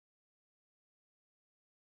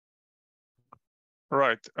All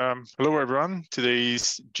right. Hello, everyone. Today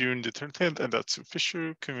is June the 30th, and that's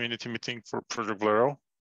official community meeting for Project Velero.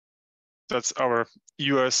 That's our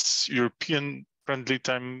US European friendly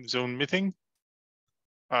time zone meeting.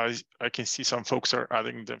 I can see some folks are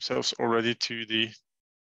adding themselves already to the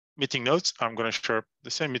meeting notes. I'm going to share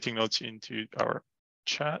the same meeting notes into our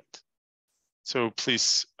chat. So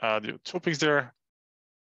please add your topics there.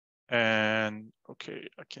 And okay,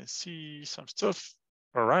 I can see some stuff.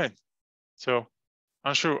 All right. So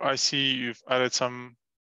Anshu, I see you've added some.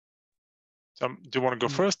 Do you want to go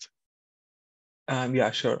first? Yeah,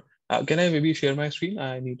 sure. Can I maybe share my screen?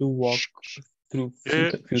 I need to walk through few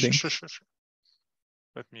things. Sure.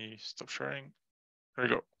 Let me stop sharing. There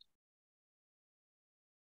you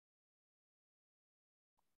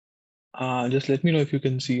go. Just let me know if you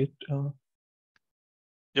can see it.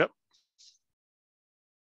 Yep.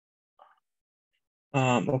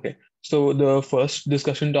 Okay. So the first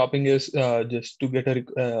discussion topic is just to get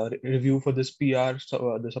a review for this PR,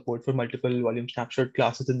 so the support for multiple volume snapshot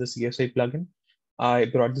classes in the CSI plugin. I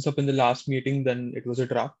brought this up in the last meeting, then it was a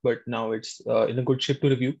draft, but now it's in a good shape to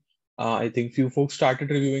review. I think few folks started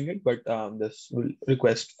reviewing it, but this will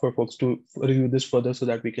request for folks to review this further so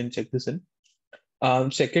that we can check this in.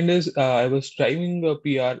 Second is I was driving a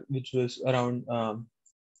PR which was around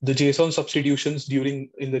the JSON substitutions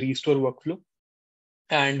in the restore workflow.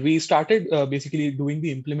 And we started basically doing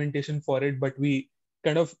the implementation for it, but we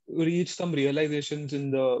kind of reached some realizations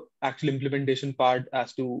in the actual implementation part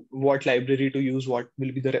as to what library to use, what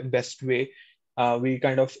will be the best way. We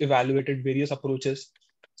kind of evaluated various approaches.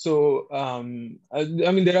 So, I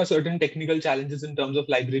mean, there are certain technical challenges in terms of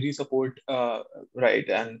library support, right?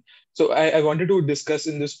 And so I wanted to discuss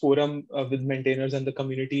in this forum with maintainers and the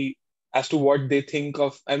community as to what they think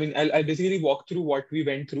of. I mean, I'll basically walk through what we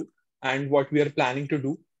went through and what we are planning to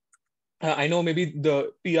do. I know maybe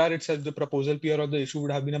the PR itself, the proposal PR of the issue would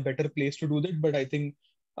have been a better place to do that, but I think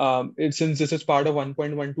since this is part of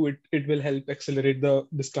 1.12, it will help accelerate the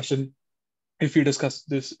discussion if we discuss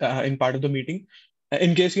this in part of the meeting.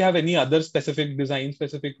 In case you have any other specific design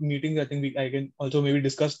specific meetings, I think I can also maybe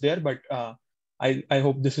discuss there, but I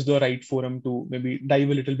hope this is the right forum to maybe dive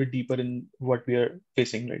a little bit deeper in what we are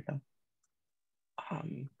facing right now.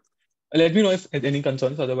 Let me know if any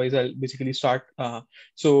concerns. Otherwise, I'll basically start.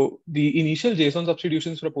 So the initial JSON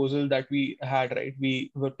substitutions proposal that we had, right?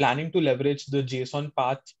 We were planning to leverage the JSON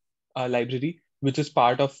path library, which is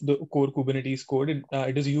part of the core Kubernetes code.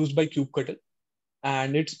 It is used by kubectl,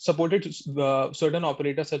 and it's supported certain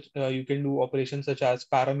operators. Such you can do operations such as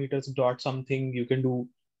parameters dot something. You can do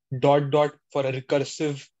dot for a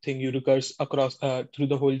recursive thing. You recurse across through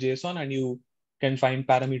the whole JSON, and you can find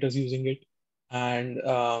parameters using it. And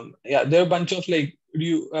yeah, there are a bunch of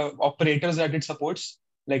operators that it supports.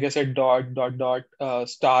 Like I said, dot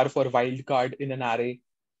star for wildcard in an array,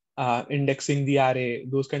 indexing the array,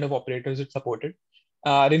 those kind of operators it supported.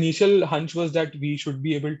 Our initial hunch was that we should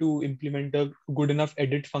be able to implement a good enough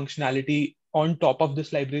edit functionality on top of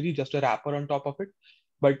this library, just a wrapper on top of it.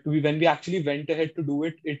 But when we actually went ahead to do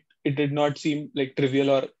it, it did not seem like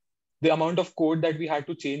trivial, or the amount of code that we had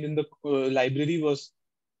to change in the library was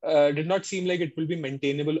did not seem like it will be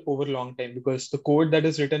maintainable over a long time, because the code that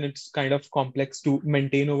is written, it's kind of complex to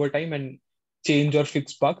maintain over time and change or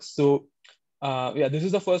fix bugs. So yeah, this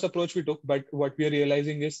is the first approach we took, but what we are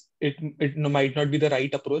realizing is it might not be the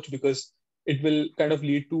right approach, because it will kind of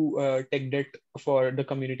lead to tech debt for the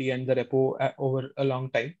community and the repo over a long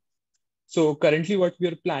time. So currently what we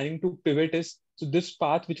are planning to pivot is, so this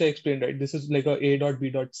path which I explained, right, this is like a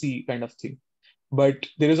a.b.c kind of thing. But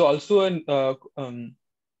there is also an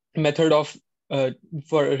method of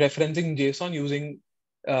for referencing JSON using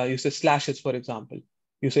you say slashes, for example.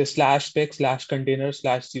 You say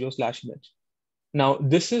 /spec/container/0/image. Now,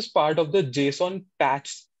 this is part of the JSON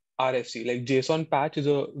patch RFC. Like JSON patch is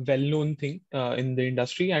a well-known thing in the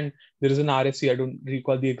industry, and there is an RFC. I don't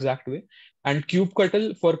recall the exact way. And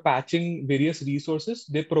kubectl, for patching various resources,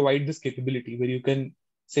 they provide this capability where you can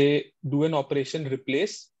say do an operation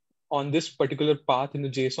replace on this particular path in the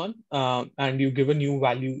JSON, and you give a new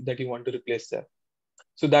value that you want to replace there.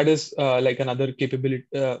 So that is like another capability.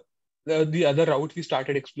 The other route we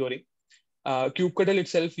started exploring. Kubectl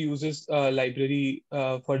itself uses a library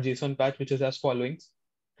for JSON patch, which is as following.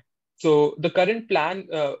 So the current plan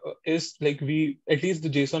is like at least the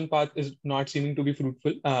JSON path is not seeming to be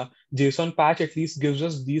fruitful. JSON patch at least gives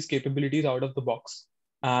us these capabilities out of the box,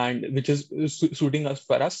 and which is suiting us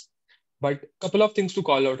for us. But a couple of things to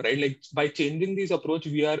call out, right? Like by changing this approach,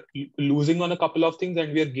 we are losing on a couple of things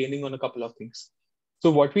and we are gaining on a couple of things.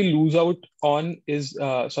 So what we lose out on is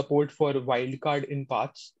support for wildcard in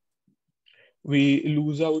paths. we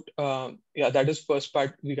lose out. That is first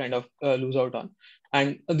part we kind of lose out on.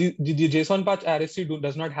 And the JSON patch RSC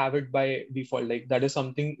does not have it by default. Like that is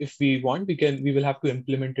something if we want, we will have to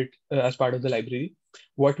implement it as part of the library.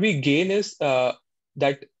 What we gain is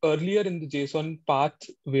that earlier in the JSON path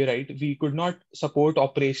way, right, we could not support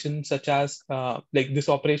operations such as like this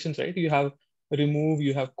operations, right? You have remove,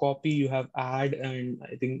 you have copy, you have add, and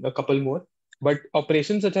I think a couple more. But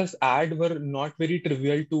operations such as add were not very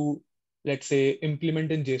trivial to, let's say,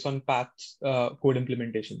 implement in JSON paths code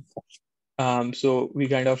implementation. So we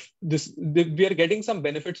kind of we are getting some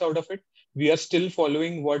benefits out of it. We are still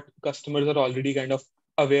following what customers are already kind of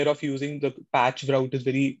aware of using. The patch route is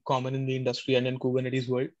very common in the industry and in Kubernetes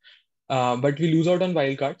world. But we lose out on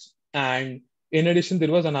wildcards. And in addition,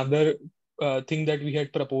 there was another thing that we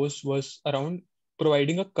had proposed was around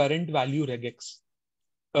providing a current value regex.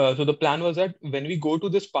 So the plan was that when we go to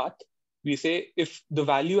this path, we say if the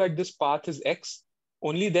value at this path is X,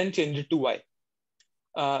 only then change it to Y.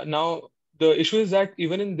 Now, the issue is that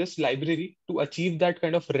even in this library, to achieve that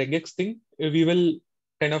kind of regex thing, we will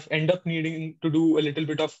kind of end up needing to do a little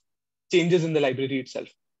bit of changes in the library itself.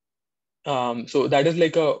 So that is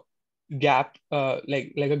like a gap,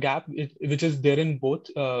 like a gap which is there in both,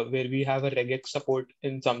 where we have a regex support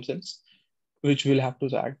in some sense, which we'll have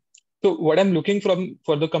to add. So what I'm looking from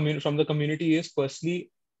the community is firstly,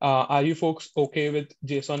 are you folks okay with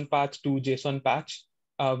JSON patch to JSON patch?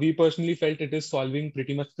 We personally felt it is solving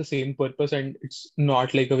pretty much the same purpose and it's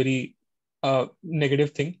not like a very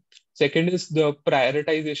negative thing. Second is the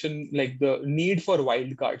prioritization, like the need for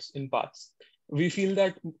wildcards in paths. We feel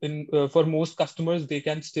that for most customers, they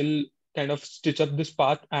can still kind of stitch up this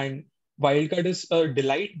path, and wildcard is a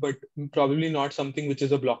delight, but probably not something which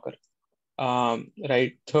is a blocker.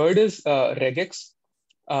 Right. Third is regex,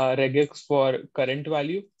 regex for current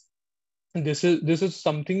value. This is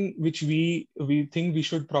something which we think we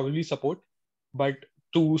should probably support, but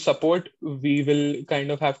to support, we will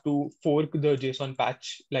kind of have to fork the JSON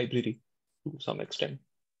patch library to some extent.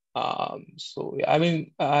 So yeah, I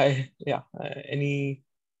mean, any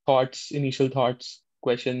thoughts, initial thoughts,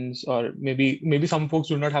 questions, or maybe some folks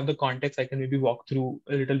do not have the context. I can maybe walk through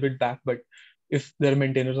a little bit back, but if there are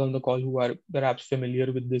maintainers on the call who are perhaps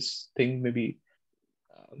familiar with this thing, maybe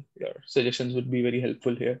your suggestions would be very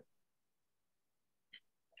helpful here.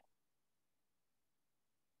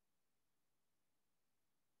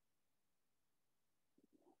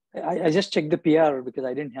 I just checked the PR because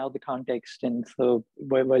I didn't have the context. And so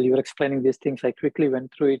while you were explaining these things, I quickly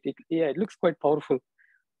went through it. It looks quite powerful,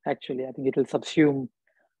 actually. I think it will subsume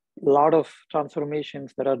a lot of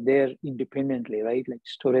transformations that are there independently, right? Like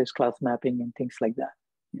storage class mapping and things like that.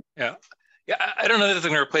 Yeah. I don't know that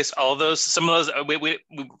they're going to replace all of those. Some of those,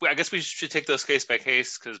 I guess we should take those case by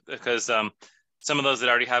case because some of those that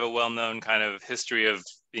already have a well-known kind of history of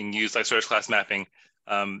being used, like storage class mapping,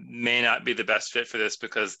 may not be the best fit for this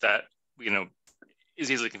because that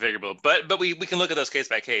is easily configurable. But we can look at those case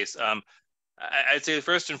by case. I'd say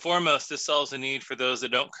first and foremost, this solves the need for those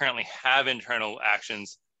that don't currently have internal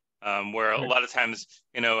actions, where a lot of times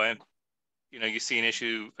you see an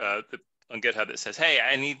issue on GitHub that says, "Hey,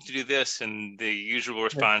 I need to do this," and the usual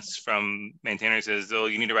response from maintainers is, "Oh,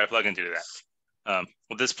 you need to write a plugin to do that."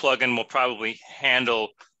 Well, this plugin will probably handle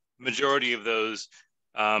the majority of those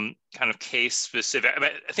kind of case specific.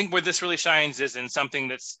 I think where this really shines is in something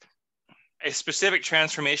that's a specific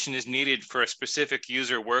transformation is needed for a specific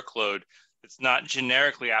user workload. It's not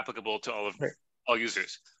generically applicable to all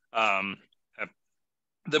users.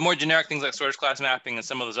 The more generic things like storage class mapping and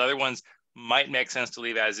some of those other ones might make sense to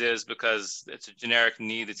leave as is because it's a generic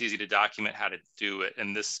need that's easy to document how to do it.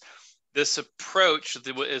 And this approach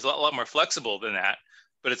is a lot more flexible than that,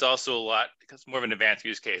 but it's also because more of an advanced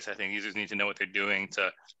use case. I think users need to know what they're doing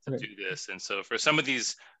to do this. And so for some of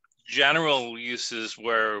these general uses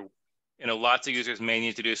where lots of users may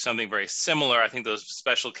need to do something very similar, I think those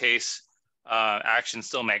special case actions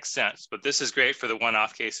still make sense. But this is great for the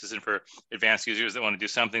one-off cases and for advanced users that want to do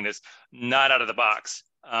something that's not out of the box.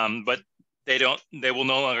 But they will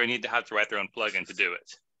no longer need to have to write their own plugin to do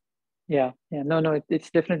it. Yeah. No, it's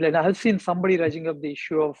definitely. And I've seen somebody raising up the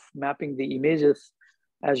issue of mapping the images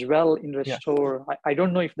as well in Restore. Yeah. I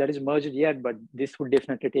don't know if that is merged yet, but this would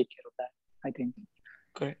definitely take care of that, I think.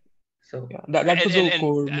 Correct. So yeah, that was a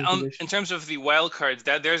core motivation. In terms of the wildcards,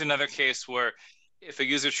 there's another case where if a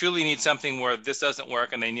user truly needs something where this doesn't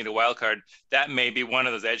work and they need a wildcard, that may be one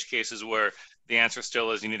of those edge cases where the answer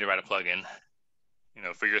still is you need to write a plugin,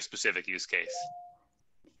 for your specific use case.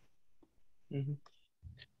 Mm-hmm.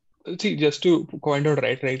 See, just to point out,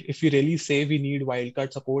 right? If we really say we need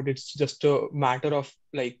wildcard support, it's just a matter of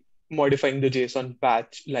like modifying the JSON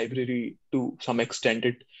patch library to some extent.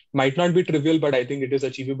 It might not be trivial, but I think it is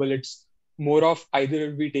achievable. It's more of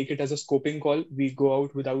either we take it as a scoping call, we go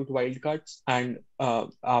out without wildcards, and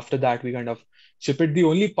after that we kind of ship it. The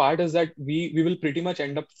only part is that we will pretty much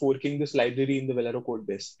end up forking this library in the Velero code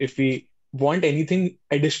base if we want anything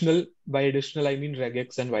additional. By additional, I mean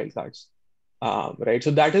regex and wildcards. Right.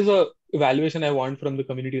 So that is a evaluation I want from the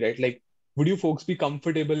community, right? Like, would you folks be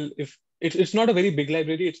comfortable if it's not a very big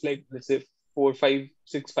library? It's like, let's say 4, 5,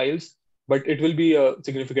 6 files, but it will be a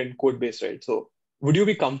significant code base, right? So would you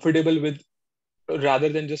be comfortable with, rather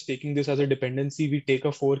than just taking this as a dependency, we take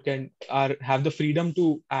a fork and have the freedom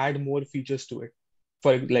to add more features to it,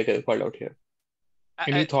 for like I called out here?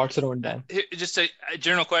 Any thoughts around that? Just a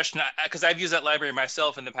general question, because I've used that library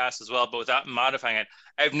myself in the past as well, but without modifying it.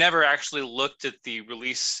 I've never actually looked at the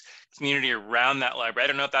release community around that library. I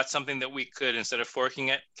don't know if that's something that we could, instead of forking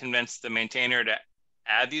it, convince the maintainer to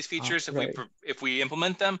add these features if we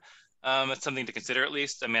implement them. It's something to consider at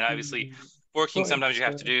least. I mean, obviously, forking sometimes you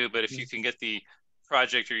have to do, but if you can get the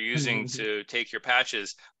project you're using to take your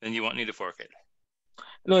patches, then you won't need to fork it.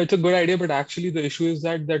 No, it's a good idea, but actually the issue is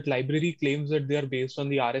that library claims that they are based on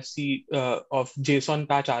the RFC of JSON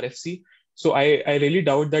patch RFC. So I really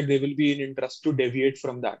doubt that they will be in interest to deviate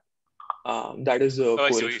from that. That is a core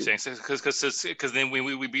I see what issue. you're saying. Because then we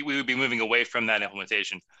would be moving away from that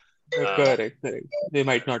implementation. Correct. They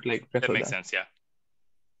might not prefer that. That makes sense. Yeah.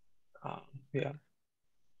 Yeah.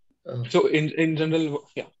 So in general,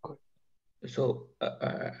 yeah. Go ahead. So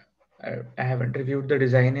I haven't reviewed the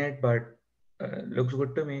design yet, but looks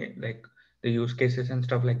good to me, like the use cases and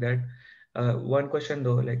stuff like that. One question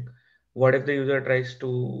though, like what if the user tries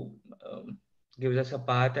to gives us a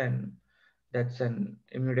path and that's an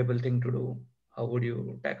immutable thing to do? How would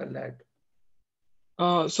you tackle that?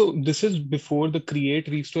 So this is before the create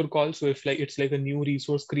restore call. So if it's like a new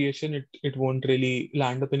resource creation, it won't really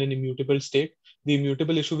land up in an immutable state. The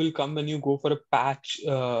immutable issue will come when you go for a patch.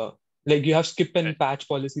 Like you have skip and patch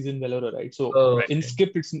policies in Velero, right? So in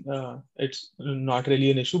skip, it's not really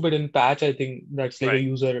an issue, but in patch, I think that's like a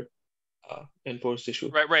user enforced issue.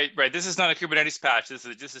 Right. This is not a Kubernetes patch. This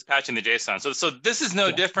is patching the JSON. So this is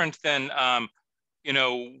no different than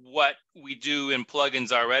what we do in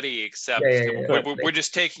plugins already, except we're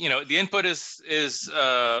just taking, the input is like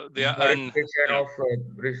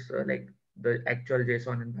the actual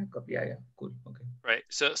JSON and backup. Yeah, cool. Okay. Right.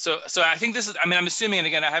 So I think this is, I mean, I'm assuming, and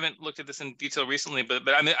again, I haven't looked at this in detail recently, but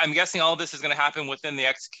I'm guessing all this is going to happen within the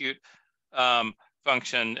execute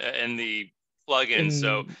function in the plugin.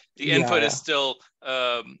 So the input is still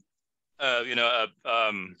the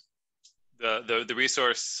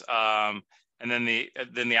resource, and then the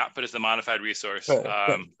output is the modified resource.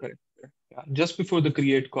 Correct. Yeah. Just before the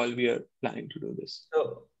create call, we are planning to do this.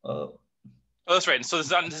 So that's right. And so this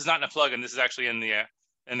is not in a plugin. This is actually in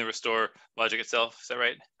the restore logic itself. Is that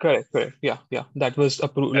right? Correct. Yeah. That was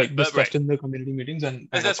approved, discussed in the community meetings, and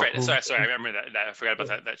that's right. Sorry, I remember that. I forgot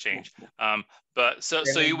about that change. But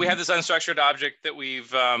we have this unstructured object that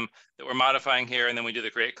that we're modifying here, and then we do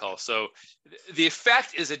the create call. So the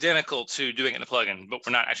effect is identical to doing it in a plugin, but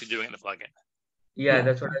we're not actually doing it in a plugin. Yeah,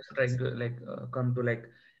 that's what I was trying to come to.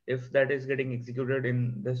 If that is getting executed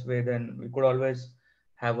in this way, then we could always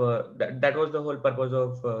have that was the whole purpose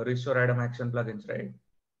of restore item action plugins, right?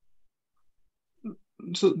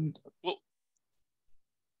 So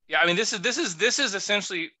I mean, this is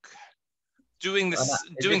essentially doing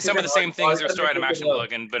some of the same things as restore item action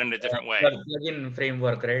plugin, but in a different way. Plugin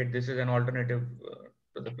framework, right? This is an alternative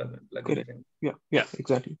to the plugin framework. Yeah,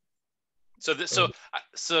 exactly. So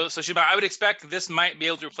Shubha, I would expect this might be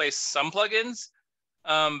able to replace some plugins,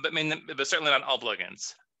 but certainly not all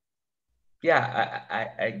plugins. Yeah,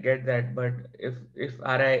 I get that, but if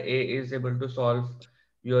RIA is able to solve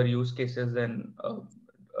your use cases, then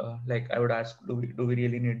I would ask, do we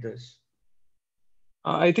really need this?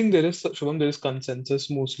 I think there is consensus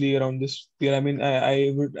mostly around this. I mean,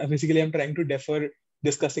 I'm trying to defer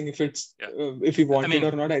discussing if it's if we want it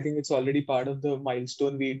or not. I think it's already part of the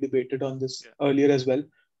milestone. We debated on this earlier as well.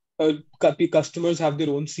 Customers have their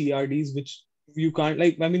own CRDs, which you can't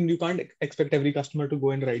you can't expect every customer to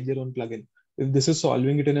go and write their own plugin. If this is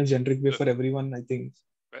solving it in a generic way for everyone, I think.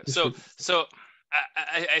 So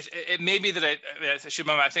it may be that I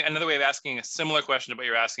think another way of asking a similar question to what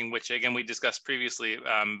you're asking, which again we discussed previously,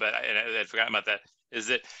 but I'd forgotten about that, is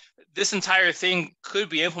that this entire thing could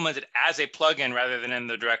be implemented as a plugin rather than in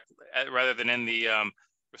the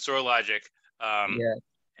restore logic.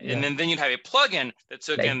 And then you'd have a plugin that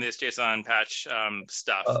took in this JSON patch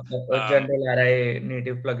stuff. A general RI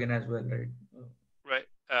native plugin as well, right?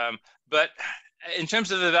 Right. But in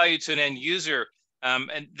terms of the value to an end user,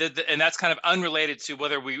 And that's kind of unrelated to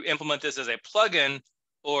whether we implement this as a plugin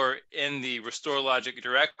or in the restore logic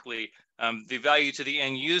directly. The value to the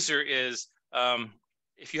end user is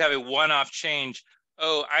if you have a one-off change,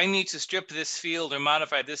 oh, I need to strip this field or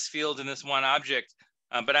modify this field in this one object,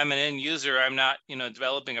 but I'm an end user, I'm not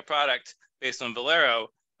developing a product based on Velero.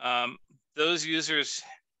 Those users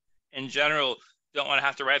in general don't want to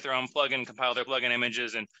have to write their own plugin, compile their plugin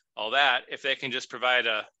images and all that. If they can just provide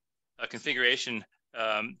a configuration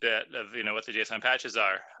that of what the JSON patches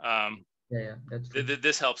are, that's true.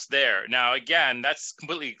 This helps there. Now, again, that's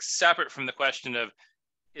completely separate from the question of,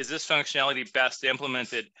 is this functionality best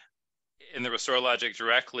implemented in the restore logic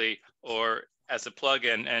directly or as a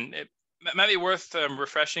plugin? And it might be worth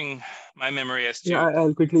refreshing my memory as to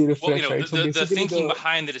I'll quickly refresh. right? So the thinking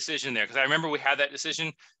behind the decision there, because I remember we had that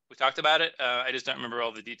decision, we talked about it. I just don't remember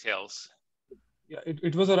all the details. Yeah,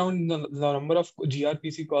 it was around the number of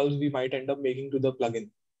gRPC calls we might end up making to the plugin.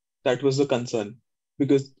 That was the concern,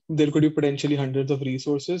 because there could be potentially hundreds of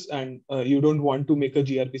resources, and you don't want to make a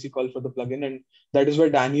gRPC call for the plugin. And that is why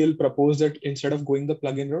Daniel proposed that instead of going the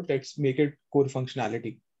plugin route, let's make it core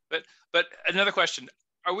functionality. But another question: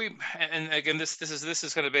 are we? And again, this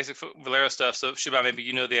is kind of basic Velero stuff. So Shubham, maybe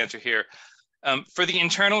you know the answer here. For the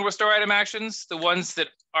internal restore item actions, the ones that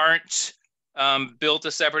aren't built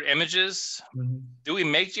as separate images, do we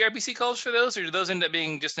make gRPC calls for those, or do those end up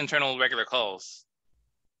being just internal regular calls?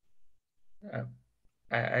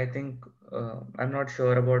 I think I'm not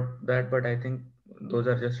sure about that, but I think those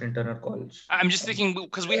are just internal calls. I'm just thinking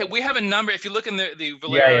because we have a number. If you look in the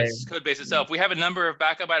Velero code base itself, we have a number of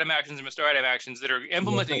backup item actions and restore item actions that are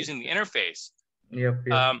implemented using the interface. Yep.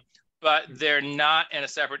 But they're not in a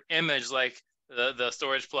separate image like the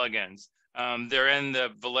storage plugins. They're in the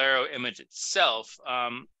Velero image itself.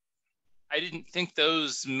 I didn't think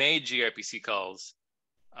those made gRPC calls,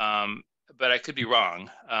 but I could be wrong.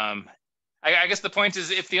 I guess the point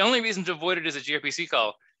is, if the only reason to avoid it is a gRPC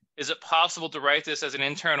call, is it possible to write this as an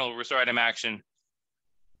internal restore item action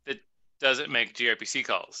that doesn't make gRPC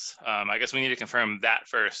calls? I guess we need to confirm that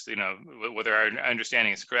first, whether our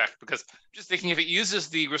understanding is correct, because I'm just thinking if it uses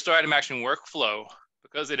the restore item action workflow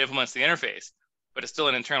because it implements the interface, but it's still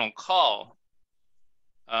an internal call.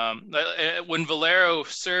 When Velero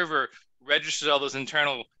server registers all those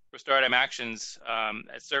internal restore item actions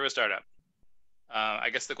at server startup, I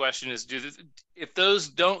guess the question is, if those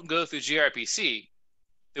don't go through gRPC,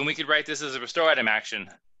 then we could write this as a restore item action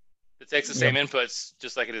that takes the same inputs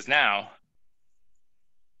just like it is now,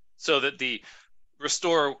 so that the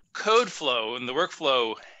restore code flow and the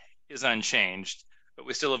workflow is unchanged, but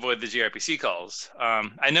we still avoid the gRPC calls.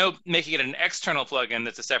 I know making it an external plugin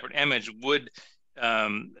that's a separate image would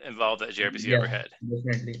involve that gRPC overhead.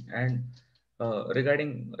 Definitely. And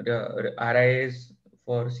regarding the RIAs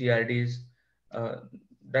for CRDs,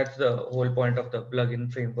 that's the whole point of the plugin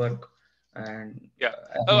framework. And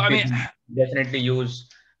I mean, definitely use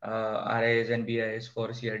RIAs and BIAs for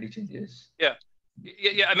CRD changes. Yeah.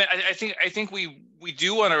 I mean, I think we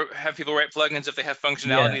do want to have people write plugins if they have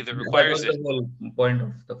functionality that requires it. The whole point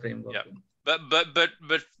of the framework. Yeah. But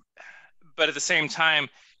at the same time,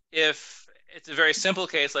 if it's a very simple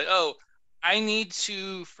case, like, oh, I need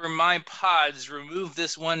to, for my pods, remove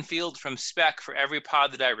this one field from spec for every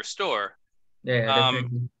pod that I restore.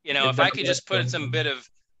 If I could just put some bit of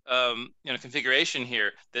configuration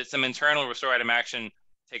here that some internal restore item action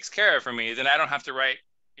takes care of for me, then I don't have to write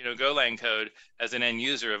Golang code as an end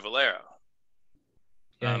user of Velero.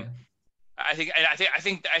 I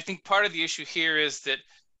think part of the issue here is that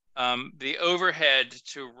the overhead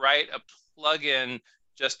to write a plugin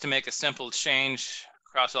just to make a simple change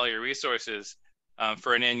across all your resources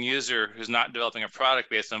for an end user who's not developing a product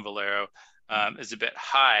based on Velero is a bit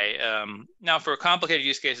high. Now, for complicated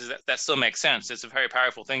use cases, that still makes sense. It's a very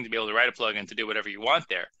powerful thing to be able to write a plugin to do whatever you want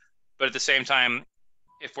there. But at the same time,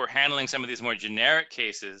 if we're handling some of these more generic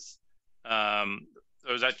cases, or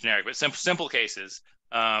not generic, but simple cases,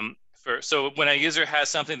 so when a user has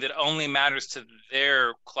something that only matters to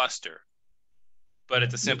their cluster, but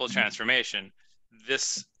it's a simple transformation,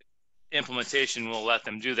 this implementation will let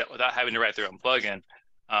them do that without having to write their own plugin.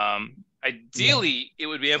 Ideally, it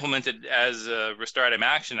would be implemented as a restore item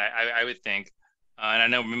action, I would think. And I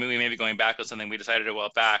know we may be going back on something we decided a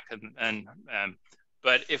while back.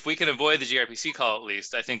 But if we can avoid the gRPC call, at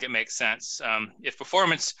least, I think it makes sense. If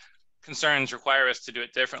performance concerns require us to do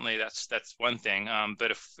it differently, that's one thing.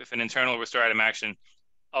 But if an internal restore item action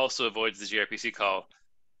also avoids the gRPC call,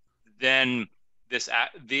 then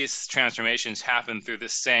these transformations happen through the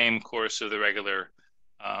same course of the regular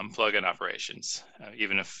plugin operations,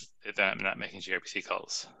 even if they're not making gRPC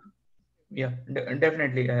calls. Yeah,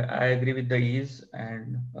 definitely. I agree with the ease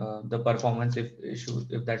and the performance issue.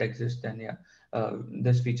 If that exists, then yeah,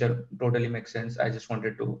 this feature totally makes sense. I just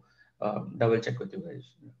wanted to double check with you guys.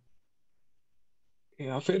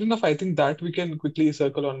 Yeah, fair enough. I think that we can quickly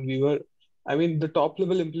circle on. I mean, the top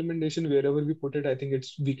level implementation, wherever we put it, I think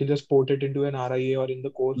we can just port it into an RIA or in the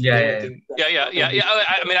core Yeah, flow. I yeah, think Yeah, that's yeah, not a yeah, big yeah.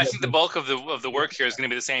 I mean, I think the development. bulk of the Yeah, work here is going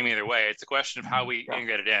to be the same either way. It's a question of how we yeah,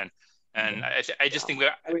 integrate it in, and I just yeah. think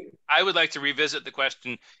I would like to revisit the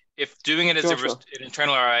question: if doing it as Sure, sure. an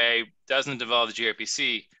internal RIA doesn't involve the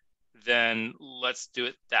gRPC, then let's do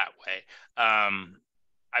it that way.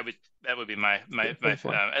 That would be my Fair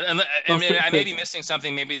point. and No, I may fair be point. missing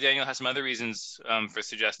something. Maybe Daniel has some other reasons for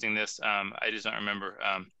suggesting this. I just don't remember.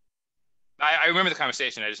 I remember the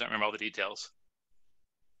conversation. I just don't remember all the details.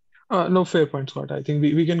 No, fair point, Scott. I think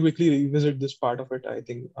we can quickly revisit this part of it. I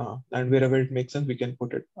think, and wherever it makes sense, we can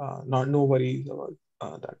put it. No worries about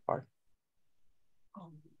that part.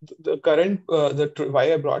 The current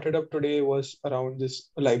why I brought it up today was around this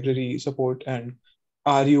library support, and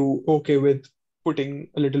are you okay with putting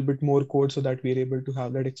a little bit more code so that we're able to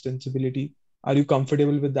have that extensibility? Are you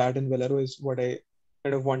comfortable with that in Velero is what I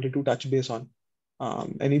kind of wanted to touch base on.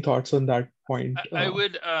 Any thoughts on that point? I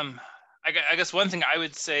would I guess one thing I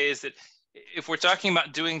would say is that if we're talking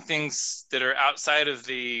about doing things that are outside of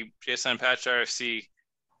the JSON patch RFC,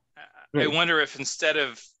 I Right. wonder if instead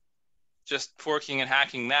of just forking and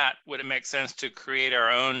hacking that, would it make sense to create our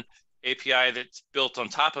own API that's built on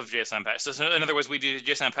top of JSON patch? So in other words, we do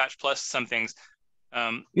JSON patch plus some things.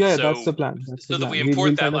 Yeah, So that's the plan. That's the that we plan. import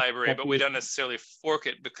We'll that kind of library, but copy we it. don't necessarily fork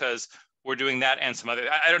it because we're doing that and some other.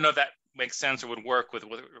 I don't know if that makes sense or would work with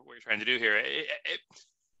what we're trying to do here.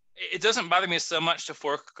 It doesn't bother me so much to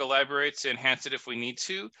fork a library to enhance it if we need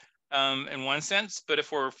to, in one sense. But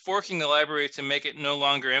if we're forking the library to make it no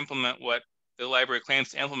longer implement what the library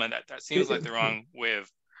claims to implement, that seems like the wrong way of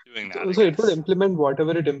doing that, I So it would guess. implement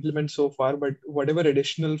whatever it implements so far, but whatever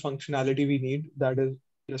additional functionality we need, that is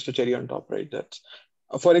just a cherry on top, right? That's,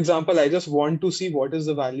 for example, I just want to see what is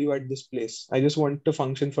the value at this place. I just want to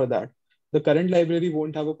function for that. The current library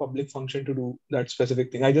won't have a public function to do that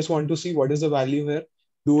specific thing. I just want to see what is the value here,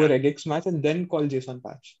 do a Yeah. regex match, and then call JSON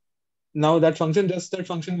patch. Now that function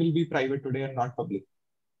will be private today and not public.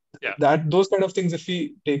 Yeah. Those kind of things, if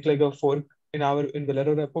we take like a fork in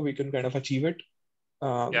Velero repo, we can kind of achieve it.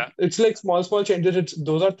 Yeah. It's like small changes.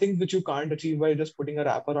 Those are things which you can't achieve by just putting a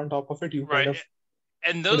wrapper on top of it. You Right. kind of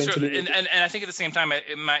And those are, potentially need to. and I think at the same time,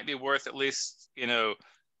 it might be worth at least,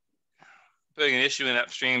 putting an issue in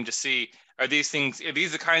upstream to see, are these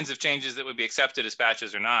the kinds of changes that would be accepted as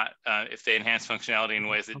patches or not, if they enhance functionality in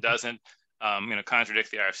ways that doesn't,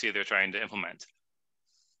 contradict the RFC they're trying to implement.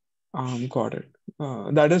 Got it.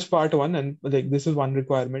 That is part one, and like this is one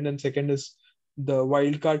requirement, and second is the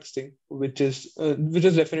wildcards thing, which is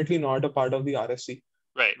definitely not a part of the RFC.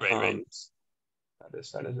 Right. That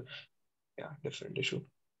is yeah, different issue.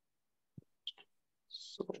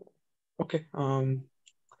 So okay. I mean,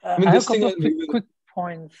 I have this a couple thing of quick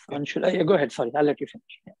points. Yeah. Go ahead. Sorry, I'll let you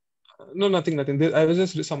finish. Yeah. No, nothing. I was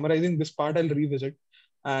just summarizing this part. I'll revisit,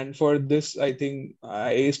 and for this, I think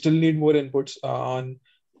I still need more inputs on,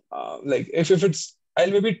 like if it's. I'll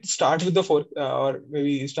maybe start with the fork, or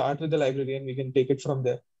maybe start with the library, and we can take it from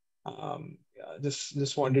there. Yeah,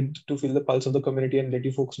 just wanted to feel the pulse of the community and let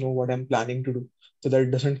you folks know what I'm planning to do, so that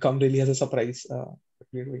it doesn't come really as a surprise. What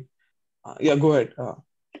we're doing. Yeah, go ahead.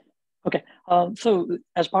 Okay. So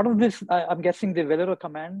as part of this, I'm guessing the Velero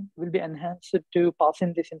command will be enhanced to pass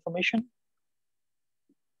in this information,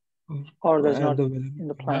 or there's not in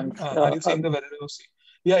the plans. Are you saying the Velero?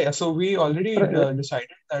 Yeah. So we already decided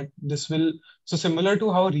that this will. So similar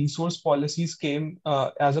to how resource policies came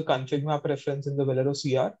as a config map reference in the Velero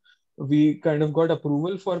CR, we kind of got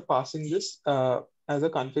approval for passing this as a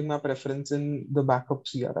config map reference in the backup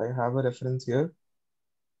CR. I have a reference here.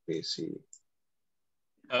 Let's see.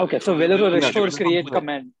 Okay, so Velero restore create right.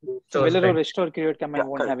 command. So Velero restore create command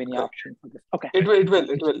won't have any option for this. Okay. It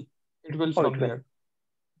will from here.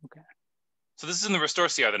 Okay. So this is in the restore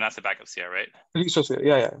CR, not the backup CR, right? Restore CR.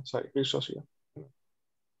 Yeah. Sorry, restore CR.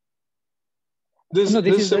 This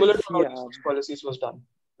is similar to how resource policies was done.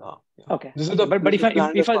 Yeah. Okay. This is but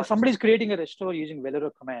if somebody's creating a restore using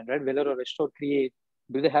Velero command, right? Velero restore create,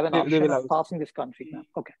 do they have an option of passing this config map?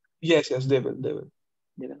 Okay. Yes, they will. They will.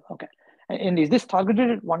 Okay. And is this targeted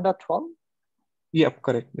at 1.12? Yep,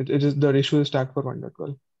 correct. It is, the issue is tagged for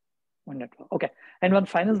 1.12. 1.12. Okay. And one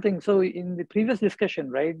final thing. So in the previous discussion,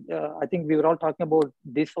 right, I think we were all talking about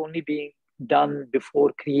this only being done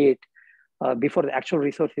before before the actual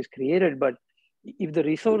resource is created. But if the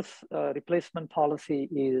resource replacement policy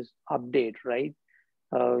is updated, right,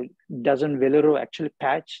 doesn't Velero actually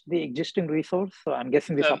patch the existing resource? So I'm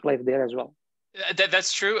guessing this applies there as well.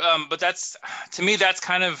 That's true, but that's, to me, that's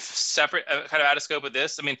kind of separate, kind of out of scope of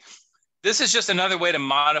this. I mean, this is just another way to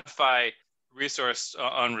modify resource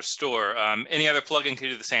on restore. Any other plugin can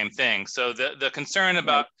do the same thing. So the concern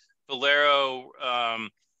about Velero,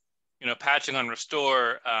 patching on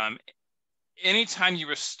restore, anytime you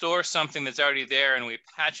restore something that's already there and we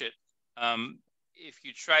patch it, if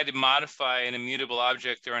you try to modify an immutable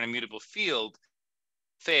object or an immutable field,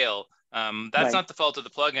 fail. That's not the fault of the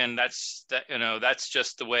plugin. That's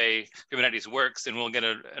just the way Kubernetes works, and we'll get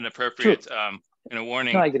an appropriate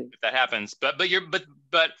warning if that happens. But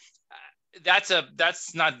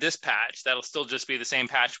that's not this patch. That'll still just be the same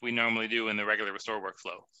patch we normally do in the regular restore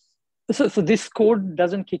workflow. So this code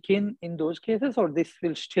doesn't kick in those cases, or this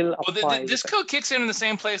will still apply? Well, this code kicks in the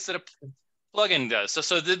same place that a plugin does.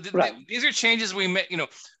 So these are changes we make.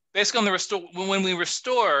 Basically on the restore. When we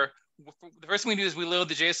restore, the first thing we do is we load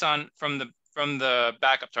the JSON from the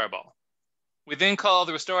backup tarball. We then call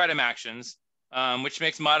the restore item actions, which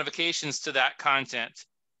makes modifications to that content.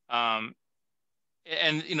 So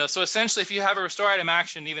essentially, if you have a restore item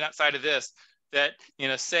action, even outside of this, that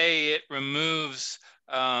say it removes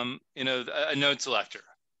a node selector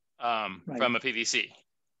from a PVC.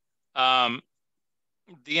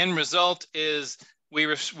 The end result is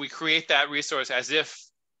we create that resource as if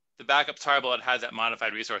the backup tarball had that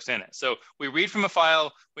modified resource in it. So we read from a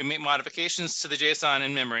file, we make modifications to the JSON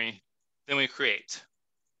in memory, then we create.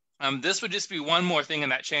 This would just be one more thing in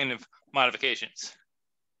that chain of modifications.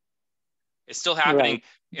 It's still happening.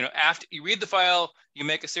 After you read the file, you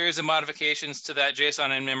make a series of modifications to that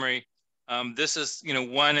JSON in memory. This is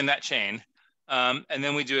one in that chain, and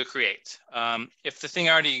then we do a create. If the thing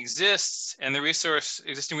already exists and the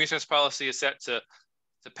existing resource policy is set to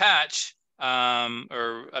patch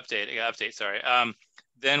or update, sorry,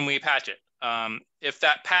 then we patch it. If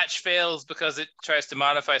that patch fails because it tries to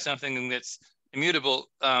modify something that's immutable,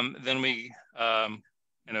 then we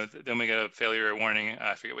then we get a failure warning.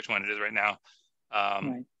 I forget which one it is right now.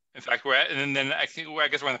 In fact, I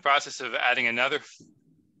guess we're in the process of adding another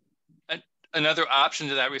option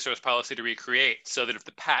to that resource policy to recreate, so that if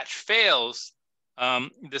the patch fails,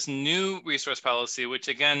 this new resource policy, which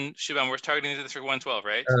again, Shubham, we're targeting this for 112,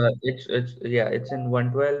 right? It's in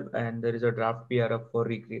 112, and there is a draft PR for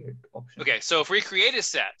recreate option. Okay, so if recreate is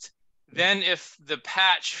set, then if the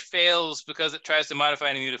patch fails because it tries to modify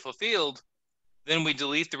an immutable field, then we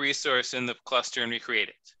delete the resource in the cluster and recreate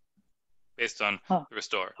it based on the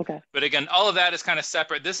restore. But again, all of that is kind of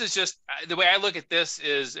separate. This is just the way I look at this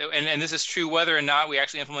is, and this is true whether or not we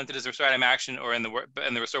actually implement it as a restore item action or in the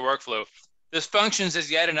restore workflow. This functions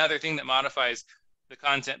as yet another thing that modifies the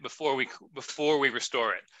content before we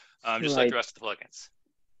restore it, just like the rest of the plugins.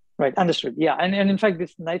 Right, understood. Yeah, and in fact,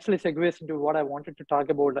 this nicely segues into what I wanted to talk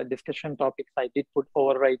about, discussion topics. I did put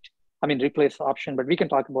replace option, but we can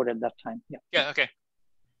talk about it at that time. Yeah, okay.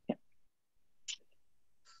 Yeah.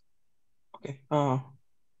 Okay.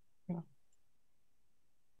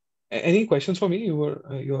 Any questions for me?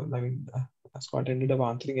 Scott ended up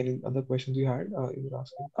answering any other questions you had. You were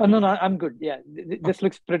asking. No, I'm good. Yeah, this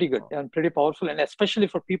looks pretty good and pretty powerful, and especially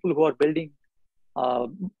for people who are building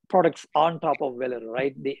products on top of Velero,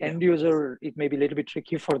 right? The end user, it may be a little bit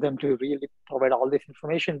tricky for them to really provide all this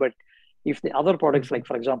information, but if the other products, like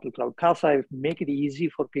for example, Cloud Casa, make it easy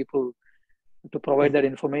for people to provide that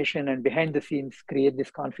information and behind the scenes create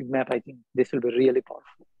this config map, I think this will be really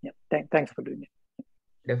powerful. Yeah, thanks for doing it.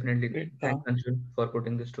 Definitely. Great. Thanks, Anshul, for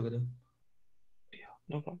putting this together. Yeah,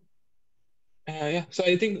 no problem. So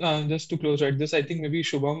I think just to close this, I think maybe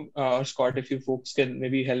Shubham or Scott, if you folks can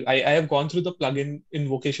maybe help. I have gone through the plugin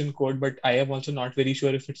invocation code, but I am also not very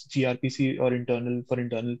sure if it's gRPC or internal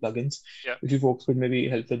plugins. Yeah. If you folks could maybe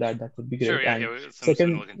help with that would be great. Sure, yeah,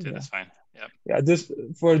 second, look into it, that's fine. Yeah. Yeah,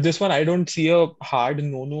 for this one, I don't see a hard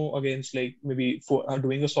no against maybe for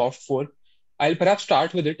doing a soft fork. I'll perhaps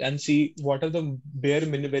start with it and see what are the very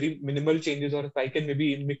minimal changes, or if I can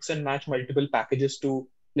maybe mix and match multiple packages to,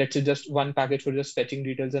 let's say, just one package for just fetching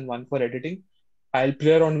details and one for editing. I'll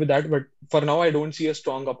play around with that, but for now, I don't see a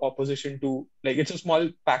strong opposition to, it's a small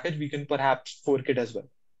package, we can perhaps fork it as well.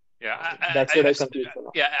 Yeah, that's what I conclude for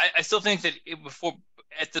now. Yeah, I still think that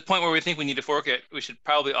at the point where we think we need to fork it, we should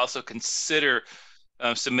probably also consider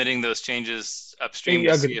submitting those changes upstream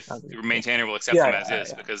to see if the maintainer will accept them as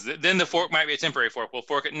is, because then the fork might be a temporary fork. We'll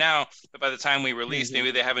fork it now, but by the time we release, maybe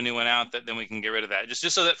they have a new one out, then we can get rid of that.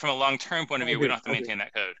 Just so that from a long-term point of view, we don't have to maintain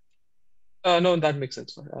that code. No, that makes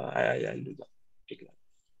sense. I'll do that. Take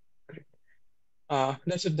that.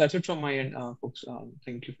 That's it from my end, folks.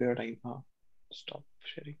 Thank you for your time. Stop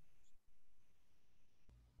sharing.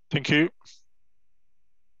 Thank you.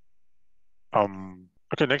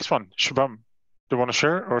 Okay, next one. Shubham, do you want to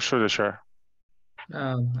share or should I share?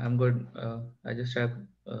 I'm good. I just have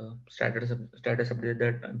status update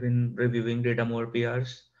that I've been reviewing data more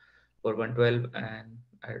PRs for 112, and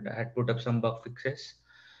I had put up some bug fixes,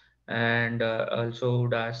 and also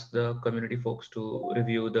would ask the community folks to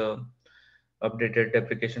review the updated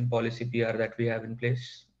deprecation policy PR that we have in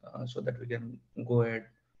place, so that we can go ahead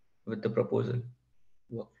with the proposal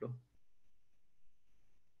workflow.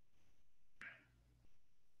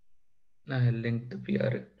 I'll link the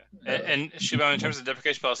PR. And Shubham, in terms of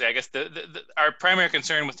deprecation policy, I guess our primary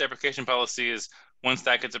concern with deprecation policy is once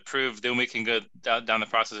that gets approved, then we can go down the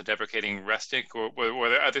process of deprecating Restic, or were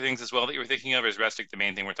there other things as well that you were thinking of, or is Restic the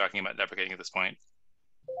main thing we're talking about deprecating at this point?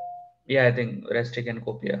 Yeah, I think Restic and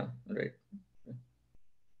Copia, right?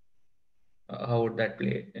 How would that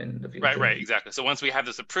play in the future? Right, exactly. So once we have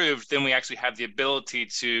this approved, then we actually have the ability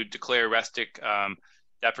to declare Restic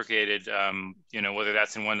deprecated, whether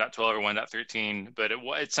that's in 1.12 or 1.13, but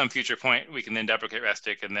at some future point, we can then deprecate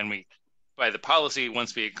Restic, and then we, by the policy,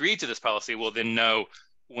 once we agree to this policy, we'll then know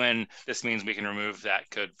when this means we can remove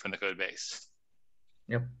that code from the code base.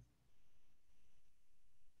 Yep.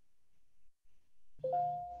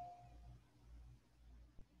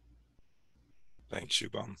 Thanks,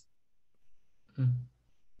 Shubham.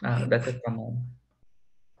 That's it from home.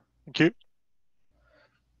 Thank you.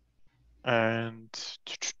 And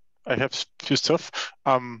I have a few stuff.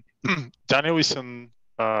 Daniel is on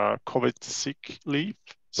COVID sick leave,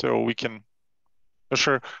 so we can.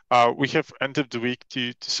 Sure. We have end of the week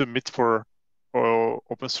to submit for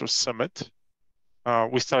Open Source Summit.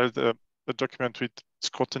 We started a document with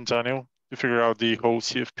Scott and Daniel to figure out the whole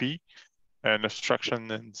CFP and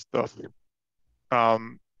abstraction and stuff.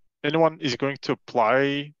 Anyone is going to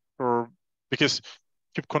apply for, because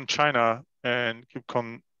KubeCon China and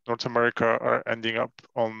KubeCon North America are ending up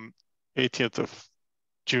on 18th of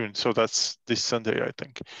June. So that's this Sunday, I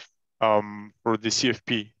think, for the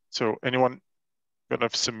CFP. So anyone gonna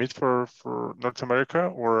submit for North America,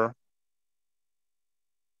 or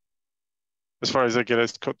as far as I get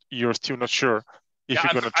it, you're still not sure if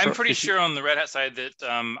you're gonna. I'm pretty sure on the Red Hat side that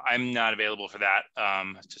I'm not available for that.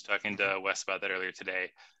 Just talking to Wes about that earlier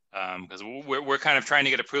today, because we're kind of trying to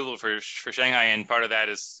get approval for Shanghai, and part of that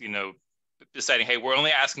is deciding, hey, we're only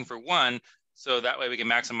asking for one, so that way we can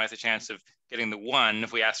maximize the chance of getting the one.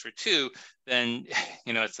 If we ask for two, then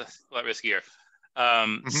it's a lot riskier.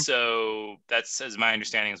 So that's, as my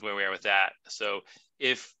understanding, is where we are with that. So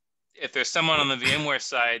if there's someone on the VMware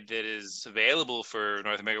side that is available for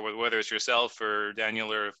North America, whether it's yourself or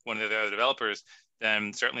Daniel or one of the other developers,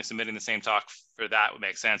 then certainly submitting the same talk for that would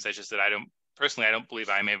make sense. It's just that I don't believe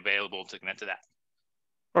I'm available to connect to that.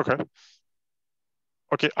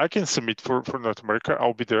 Okay, I can submit for North America.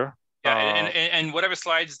 I'll be there. Yeah, and whatever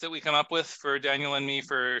slides that we come up with for Daniel and me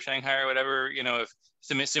for Shanghai or whatever, if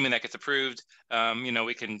assuming that gets approved,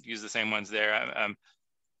 we can use the same ones there.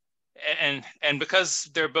 And because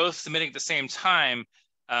they're both submitting at the same time,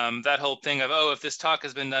 that whole thing of, oh, if this talk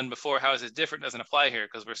has been done before, how is it different, doesn't apply here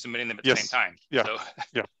because we're submitting them at the same time. Yeah. So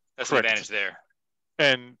yeah. That's Correct. an advantage there.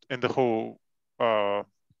 And the whole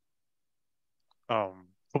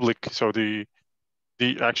public, so the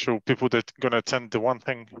actual people that gonna attend the one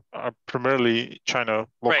thing are primarily China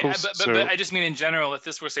locals. Right, but I just mean in general, if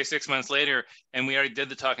this were, say, 6 months later and we already did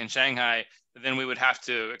the talk in Shanghai, then we would have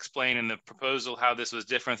to explain in the proposal how this was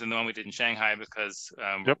different than the one we did in Shanghai because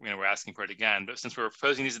we're asking for it again. But since we're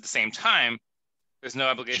proposing these at the same time, there's no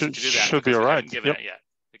obligation to do that. Should be all right. Given it yet,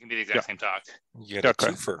 it can be the exact same talk. You get a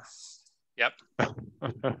twofer. Yep.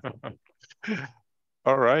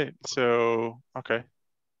 All right. So okay.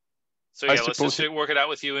 So yeah, let's just work it out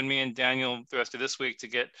with you and me and Daniel the rest of this week to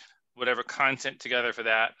get whatever content together for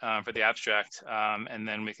that, for the abstract, and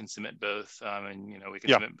then we can submit both. And we can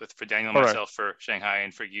submit both for Daniel and myself for Shanghai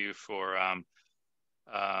and for you for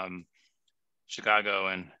Chicago.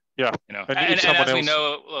 And and as we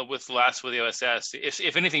know with the OSS,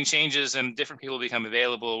 if anything changes and different people become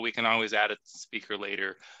available, we can always add a speaker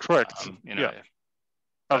later. Correct.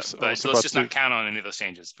 But let's just not count on any of those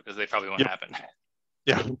changes because they probably won't happen.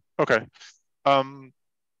 Yeah. Okay.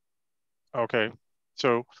 Okay.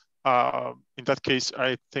 So in that case,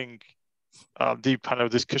 I think the panel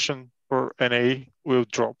discussion for NA will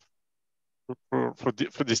drop for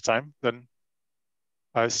this time. Then,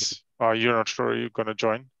 as you're not sure you're going to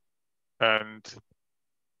join, and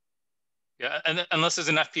and unless there's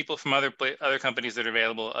enough people from other companies that are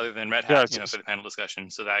available other than Red Hat, for the panel discussion.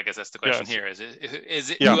 So I guess that's the question here: is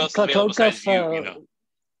it who else is available besides you?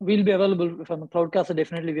 We'll be available from Cloudcaster.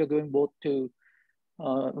 Definitely, we are going both to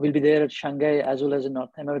will be there at Shanghai as well as in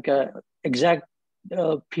North America. Exact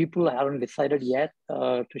people haven't decided yet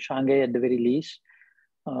to Shanghai at the very least,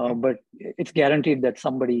 but it's guaranteed that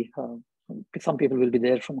some people will be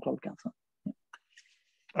there from Cloudcasa.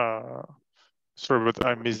 Sorry, but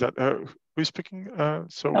I missed that. Who's speaking?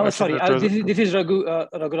 Sorry, this is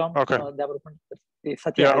Raghuram. Okay.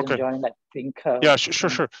 Satya hasn't joined, I think. Yeah,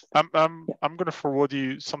 sure. I'm going to forward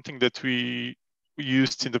you something that we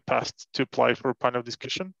used in the past to apply for a panel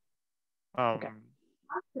discussion.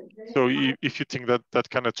 So if you think that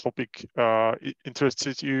kind of topic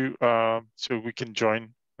interested you, so we can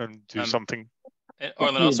join and do something.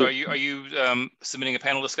 Orlin, also, are you submitting a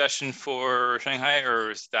panel discussion for Shanghai,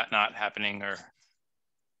 or is that not happening? Or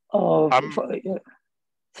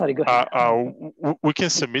sorry, go ahead. We can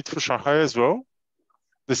submit for Shanghai as well.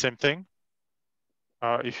 The same thing,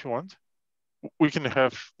 if you want. We can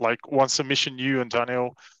have like one submission, you and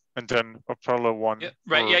Daniel, and then a parallel one. Yeah,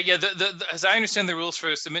 right. Yeah. As I understand the rules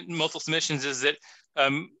for multiple submissions is that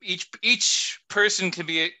each person can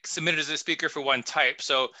be submitted as a speaker for one type.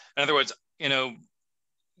 So in other words,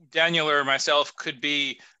 Daniel or myself could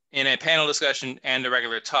be in a panel discussion and a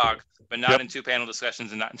regular talk, but not in two panel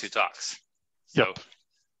discussions and not in two talks. So,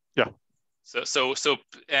 yeah. So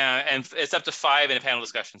and it's up to 5 in a panel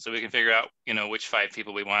discussion. So we can figure out, which 5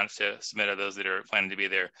 people we want to submit are those that are planning to be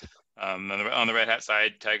there. On the Red Hat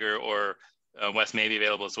side, Tiger or Wes may be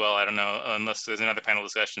available as well. I don't know, unless there's another panel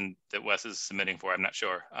discussion that Wes is submitting for. I'm not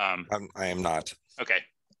sure. I am not. Okay.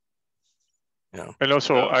 Yeah. And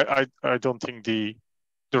also, I don't think the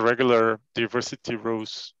regular diversity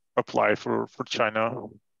rules apply for China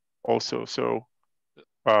also. So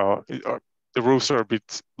the rules are a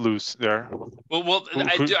bit loose there. Well,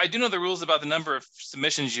 I do know the rules about the number of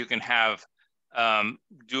submissions you can have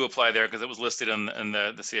do apply there, because it was listed in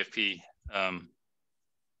the CFP.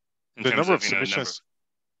 The number of submissions,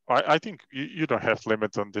 I think you don't have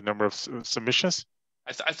limit on the number of submissions.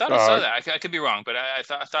 I thought I saw that. I could be wrong, but I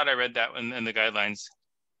thought I read that in the guidelines.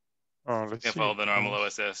 Let's see. Follow the normal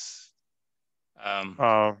OSS.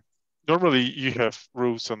 Normally, you have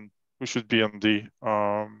rules on who should be on the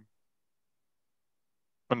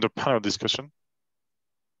panel discussion.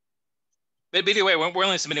 But either way, we're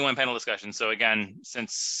only submitting one panel discussion. So again,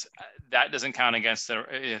 since that doesn't count against on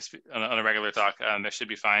a regular talk, that should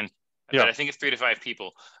be fine. But I think it's 3 to 5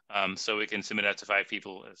 people. So we can submit that to 5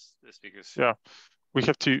 people as speakers. Yeah, we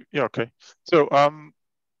have to. Yeah, okay. So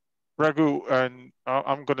Raghu, and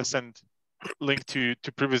I'm going to send link to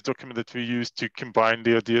previous document that we used to combine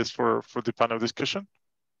the ideas for the panel discussion.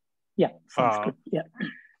 Yeah, sounds good. Yeah.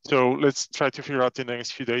 So let's try to figure out in the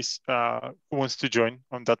next few days who wants to join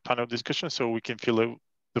on that panel discussion, so we can fill out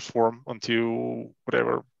the form until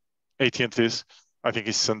whatever 18th is. I think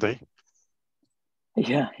it's Sunday.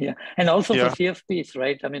 Yeah. And also for CFPs,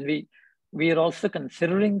 right? I mean, we are also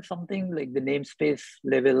considering something like the namespace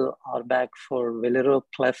level RBAC for Velero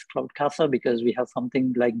plus Cloudcasa, because we have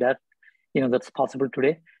something like that, that's possible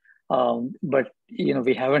today. But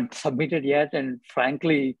we haven't submitted yet, and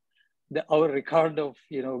frankly, our record of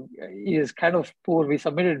is kind of poor. We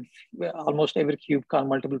submitted almost every KubeCon,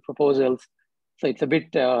 multiple proposals, so it's a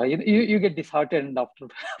bit you get disheartened after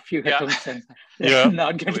a few attempts and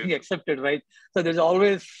not getting accepted, right? So there's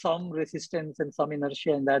always some resistance and some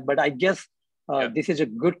inertia in that. But I guess this is a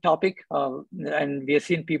good topic, and we have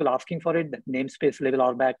seen people asking for it. The namespace level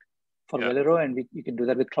RBAC for Velero, and we can do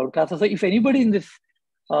that with Cloudcasa. So if anybody in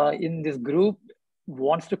this group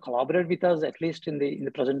wants to collaborate with us, at least in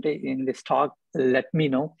this talk, let me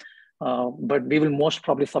know. But we will most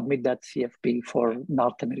probably submit that CFP for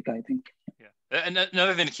North America, I think. Yeah. And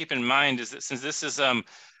another thing to keep in mind is that since this is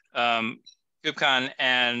KubeCon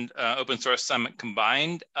and Open Source Summit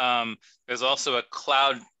combined, there's also a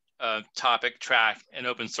cloud topic track in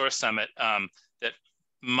Open Source Summit that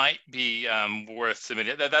might be worth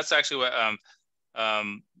submitting. That's actually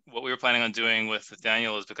what we were planning on doing with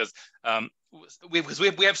Daniel, is because we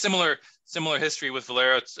have similar history with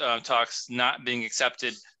Velero talks not being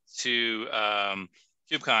accepted to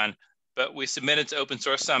KubeCon, but we submitted to Open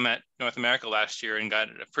Source Summit North America last year and got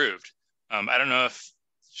it approved. I don't know if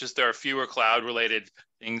it's just there are fewer cloud related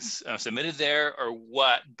things submitted there or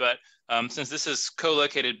what, but since this is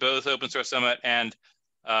co-located both Open Source Summit and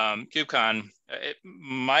KubeCon, it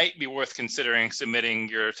might be worth considering submitting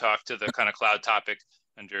your talk to the kind of cloud topic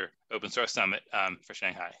under Open Source Summit for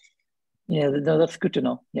Shanghai. Yeah, that's good to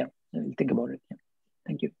know. Yeah, I'll think about it. Yeah.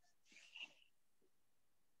 Thank you.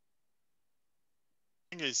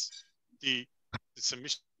 The thing is, the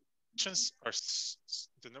submissions are,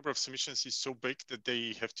 the number of submissions is so big that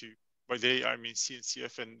they have to, by they I mean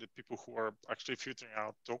CNCF and the people who are actually filtering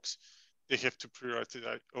out talks, they have to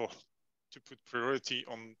prioritize or to put priority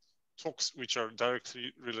on talks which are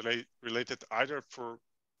directly related either for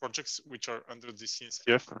projects which are under the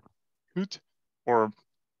CNCF hood or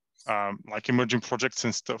like emerging projects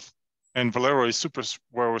and stuff. And Velero is super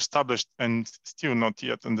well established and still not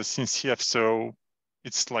yet on the CNCF, so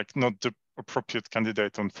it's like not the appropriate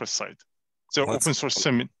candidate on first sight. So Open Source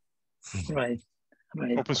Summit, Right.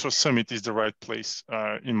 Open Source Summit is the right place,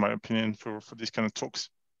 in my opinion, for these kind of talks.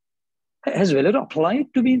 Has Velero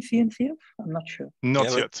applied to be in CNCF? I'm not sure.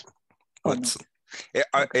 Not yet. Oh, no.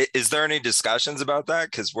 Is there any discussions about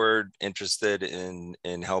that? Because we're interested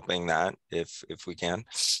in helping that if we can.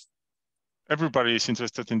 Everybody is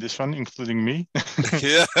interested in this one, including me.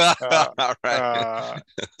 Yeah. All right.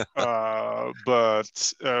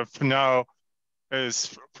 But for now,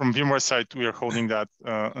 as from VMware side, we are holding that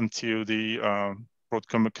until the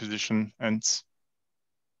Broadcom acquisition ends.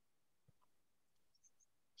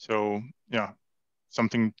 So yeah,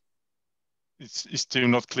 something is still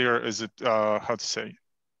not clear. Is it how to say?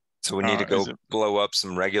 So we need to go blow up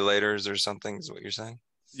some regulators or something, is what you're saying?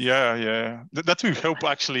 Yeah. That will help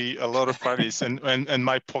actually a lot of parties and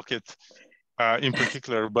my pocket in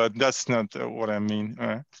particular, but that's not what I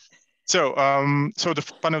mean. So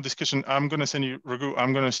the panel discussion, I'm going to send you, Raghu,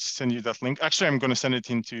 I'm going to send you that link. Actually, I'm going to send it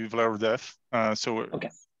into Velero Dev. So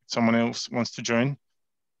someone else wants to join.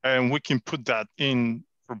 And we can put that in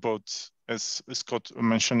for both, as Scott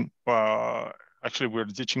mentioned. Actually, we're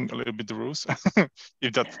teaching a little bit the rules,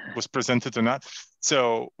 if that was presented or not.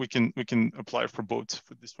 So we can apply for both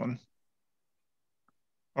for this one.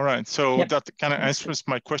 All right, so that kind of answers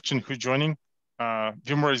my question, who's joining.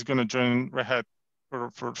 VMware is going to join Red Hat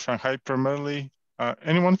for Shanghai primarily.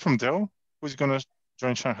 Anyone from Dell who's going to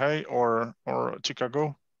join Shanghai or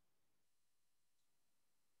Chicago?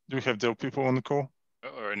 Do we have Dell people on the call?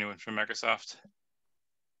 Or anyone from Microsoft?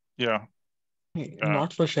 Yeah.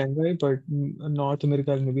 Not for Shanghai, but North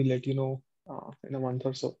America, I'll maybe let you know in a month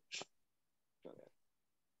or so.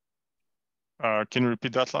 Can you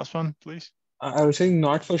repeat that last one, please? I was saying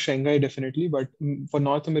not for Shanghai, definitely, but for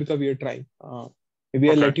North America, we are trying. Maybe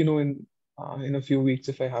I'll let you know in a few weeks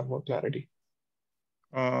if I have more clarity.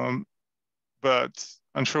 But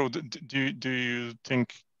Anshul, do you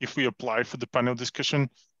think if we apply for the panel discussion,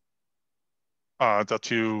 that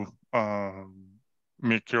you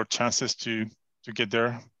make your chances to get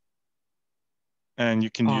there, and you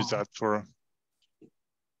can use that for?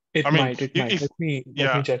 It might. Let me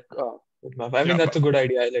check. I mean, that's a good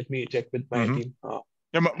idea. Let me check with my team.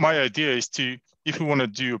 My idea is if we want to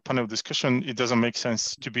do a panel discussion, it doesn't make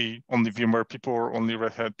sense to be only VMware people or only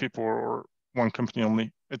Red Hat people or one company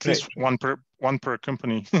only. At least one per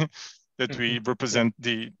company that we represent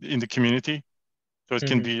in the community. So it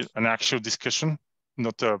can be an actual discussion,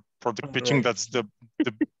 not a product pitching. That's the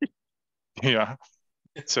yeah.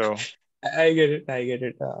 So I get it. Let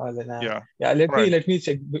me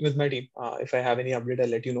check with my team. If I have any update, I'll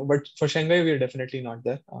let you know. But for Shanghai, we're definitely not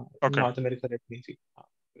there. North America, let me see.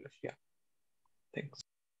 Yeah. Thanks.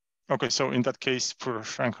 Okay, so in that case, for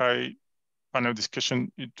Shanghai panel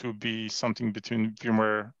discussion, it will be something between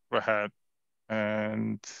VMware, Red Hat,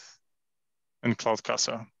 and Cloud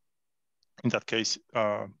Casa. In that case,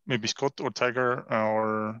 maybe Scott or Tiger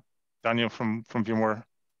or Daniel from VMware,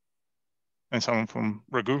 and someone from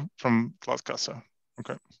Raghu from Cloud Casa.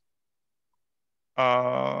 Okay.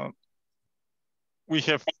 We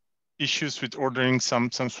have issues with ordering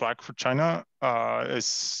some swag for China,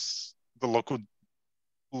 as the local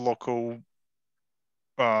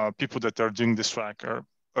people that are doing the swag are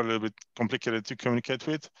a little bit complicated to communicate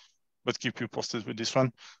with, but keep you posted with this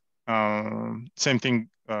one. Same thing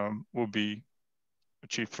will be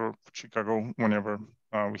achieved for Chicago whenever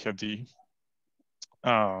we have the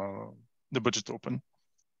budget open.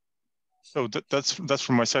 So that's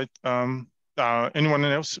from my side. Anyone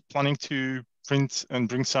else planning to print and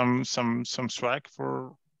bring some swag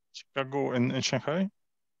for Chicago and Shanghai?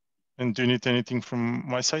 And do you need anything from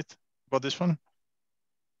my side about this one?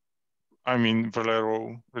 I mean,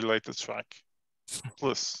 Velero related swag,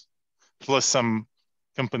 plus some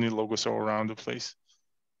company logos all around the place.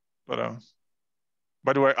 But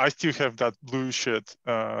by the way, I still have that blue shirt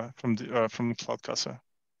from Cloud Casa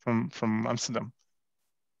from Amsterdam.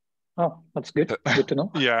 Oh, that's good. Good to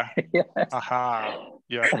know. Yeah. Aha.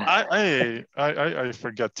 Yeah. I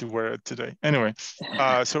forgot to wear it today. Anyway,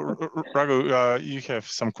 so Raghu, you have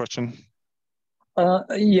some question.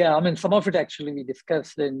 Yeah, I mean, some of it actually we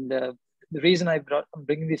discussed, and the reason I'm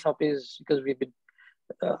bringing this up is because we've been.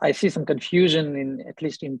 I see some confusion in at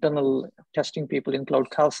least internal testing people in Cloud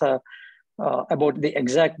Casa about the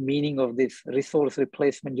exact meaning of this resource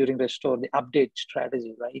replacement during restore, the update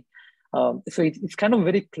strategy, right? So it's kind of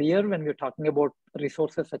very clear when we're talking about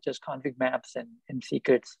resources such as config maps and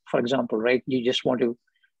secrets, for example, right? You just want to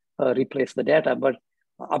replace the data, but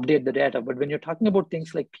update the data. But when you're talking about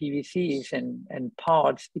things like PVCs and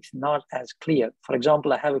pods, it's not as clear. For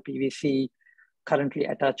example, I have a PVC currently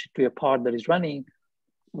attached to a pod that is running.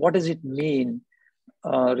 What does it mean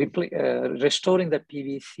restoring that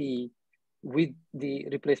PVC with the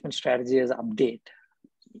replacement strategy as update?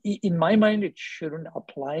 In my mind, it shouldn't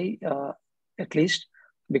apply, at least,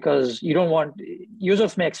 because you don't want,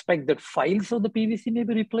 users may expect that files of the PVC may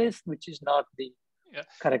be replaced, which is not the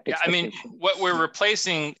correct expectation. I mean, what we're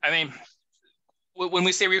replacing, I mean, when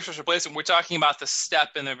we say resource replacement, we're talking about the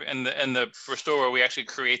step in the restore where we actually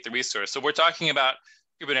create the resource. So we're talking about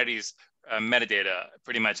Kubernetes metadata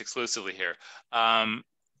pretty much exclusively here. And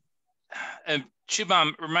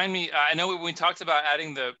Shubham, remind me, I know when we talked about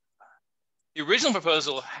adding the original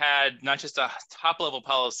proposal had not just a top level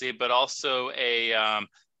policy, but also a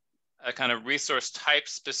kind of resource type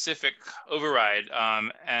specific override.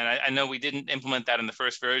 And I know we didn't implement that in the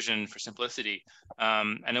first version for simplicity.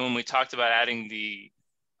 I know when we talked about adding the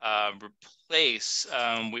replace,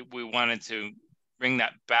 we wanted to bring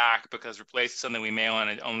that back because replace is something we may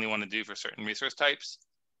only want to do for certain resource types.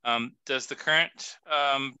 Does the current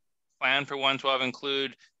plan for 1.12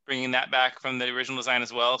 include bringing that back from the original design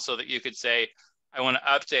as well, so that you could say, I want to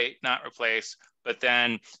update, not replace, but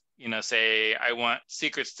then, you know, say I want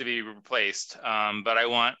secrets to be replaced, but I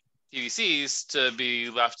want PVCs to be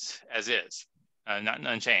left as is, not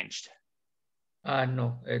unchanged?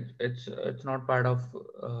 No, it's not part of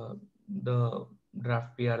the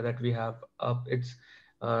draft PR that we have up. It's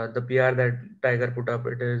the PR that Tiger put up.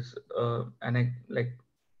 It is an like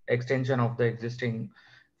extension of the existing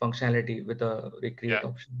functionality with a recreate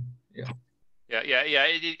option.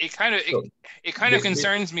 It kind of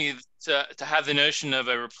concerns me to have the notion of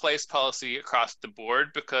a replace policy across the board,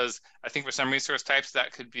 because I think for some resource types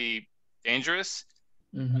that could be dangerous.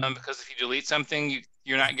 Because if you delete something,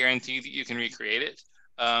 you're not guaranteed that you can recreate it.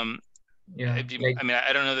 I mean,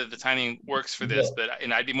 I don't know that the timing works for this, but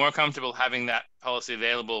I'd be more comfortable having that policy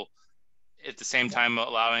available at the same time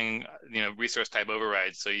allowing, you know, resource type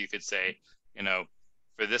overrides. So you could say, you know,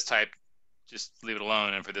 for this type, just leave it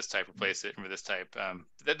alone, and for this type, replace it, and for this type,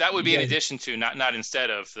 that would be in addition to, not instead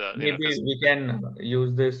of the. Maybe we can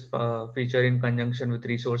use this feature in conjunction with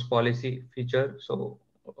resource policy feature. So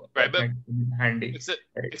right, but handy.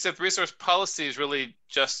 Except resource policy is really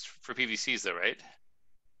just for PVCs, though, right?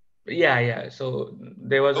 Yeah. So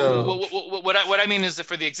there was what I mean is that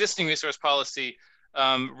for the existing resource policy,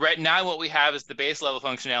 right now what we have is the base level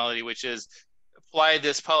functionality, which is apply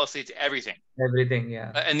this policy to everything. Everything,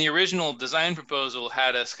 yeah. And the original design proposal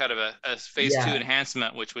had us kind of a phase 2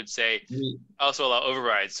 enhancement, which would say also allow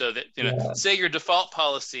overrides, so that, you know, say your default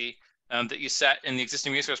policy that you set in the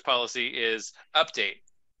existing resource policy is update,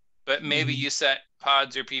 but maybe you set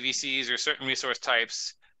pods or PVCs or certain resource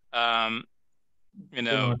types, you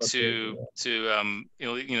know,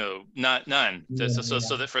 none.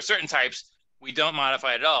 So that for certain types we don't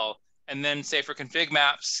modify it at all, and then say for config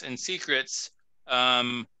maps and secrets,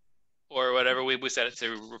 or whatever, we set it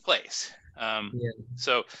to replace.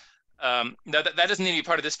 So that doesn't need to be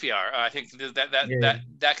part of this PR. I think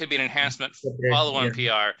that could be an enhancement follow-on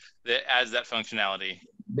PR that adds that functionality.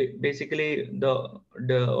 Basically, the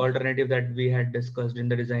alternative that we had discussed in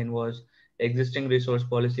the design was existing resource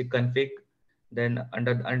policy config. Then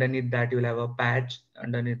underneath that you'll have a patch.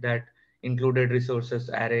 Underneath that, included resources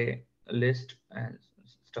array list and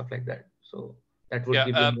stuff like that. So that would give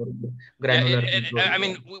you more granular control. I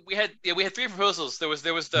mean, we had 3 proposals. There was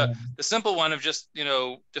the simple one of just, you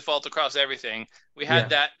know, default across everything. We had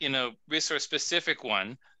that, you know, resource specific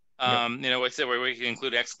one, you know, where we can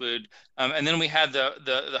include, exclude, and then we had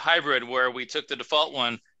the hybrid where we took the default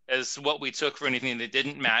one as what we took for anything that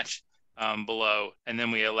didn't match below, and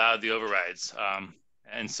then we allowed the overrides.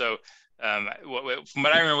 And so from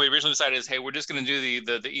what I remember, we originally decided is, hey, we're just going to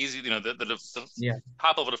do the easy, you know, the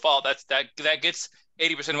top level default. That gets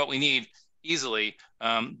 80% of what we need easily,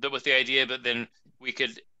 but with the idea that then we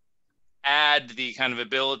could add the kind of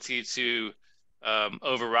ability to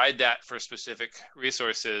override that for specific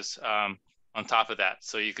resources on top of that.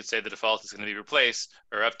 So you could say the default is going to be replace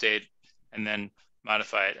or update, and then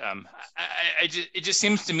modify it. It just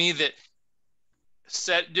seems to me that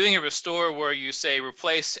doing a restore where you say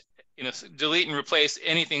replace, you know, delete and replace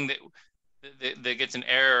anything that gets an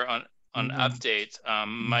error on update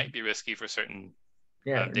might be risky for certain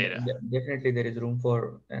data. Definitely there is room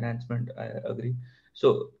for enhancement. I agree.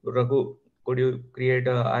 So Raghu, could you create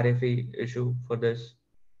a RFE issue for this?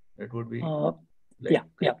 It would be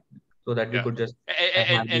so that we could just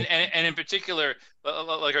and in particular,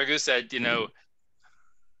 like Raghu said,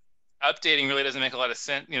 updating really doesn't make a lot of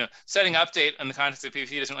sense. Setting update in the context of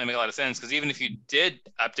PVC doesn't really make a lot of sense, because even if you did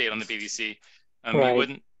update on the PVC, you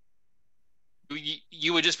wouldn't.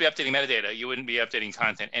 You would just be updating metadata. You wouldn't be updating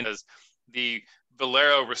content. And as the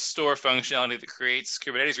Velero restore functionality that creates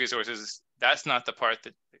Kubernetes resources, that's not the part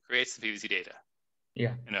that creates the PVC data.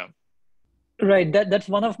 Yeah. Right. That's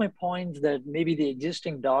one of my points, that maybe the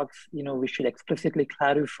existing docs, we should explicitly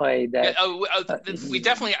clarify that. We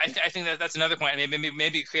definitely, I think that's another point.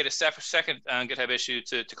 Maybe create a second GitHub issue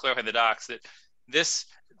to clarify the docs, that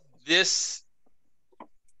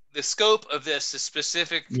the scope of this is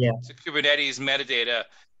specific to Kubernetes metadata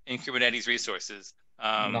and Kubernetes resources,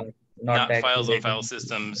 not files on file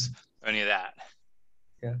systems or any of that.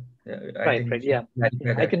 Yeah. Right. Yeah.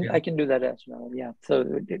 I can do that as well. Yeah.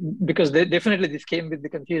 So because definitely this came with the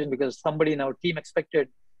confusion, because somebody in our team expected,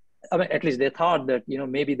 at least they thought that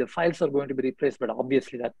maybe the files are going to be replaced, but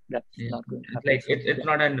obviously that's not going to happen. It's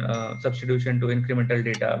not a substitution to incremental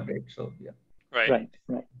data update. So yeah. Right.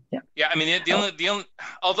 Yeah. Yeah. The only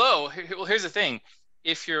although here's the thing,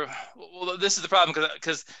 this is the problem,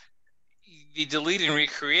 because the delete and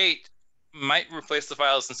recreate might replace the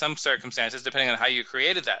files in some circumstances, depending on how you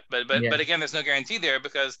created that. But again, there's no guarantee there,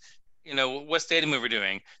 because what's data mover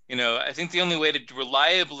doing? I think the only way to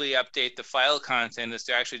reliably update the file content is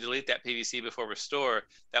to actually delete that PVC before restore.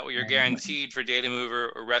 That way you're guaranteed for data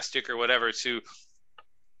mover or Restic or whatever to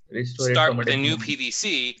start with a new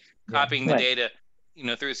PVC, copying the data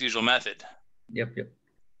through its usual method. Yep.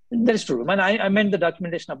 That is true. I meant the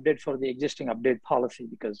documentation update for the existing update policy,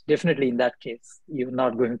 because definitely in that case, you're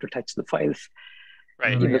not going to touch the files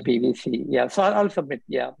in the PVC. Yeah, so I'll submit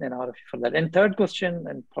an RFE for that. And third question,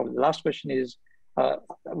 and probably the last question, is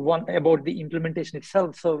one about the implementation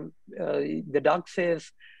itself. So the doc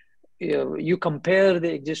says you compare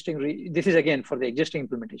the existing, this is again for the existing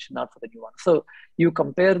implementation, not for the new one. So you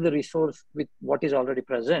compare the resource with what is already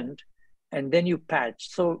present, and then you patch.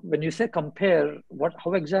 So when you say compare, what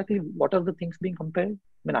are the things being compared?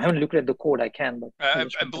 I haven't looked at the code. I can, but I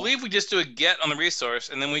believe we just do a get on the resource,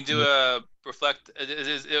 and then we do a reflect. Or do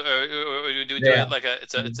we do it like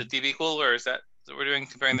it's a DB cool, or is that what we're doing,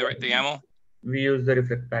 comparing the YAML? We use the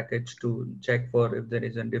reflect package to check for if there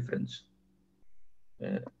is a difference.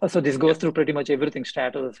 So this goes through pretty much everything: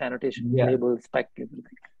 status, annotation, labels, spec,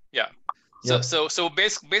 everything. Yeah. So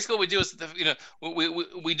basically what we do is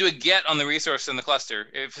we do a get on the resource in the cluster.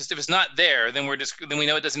 If it's not there, then we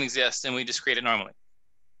know it doesn't exist, and we just create it normally.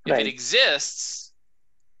 If it exists,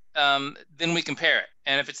 then we compare it,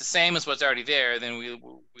 and if it's the same as what's already there, then we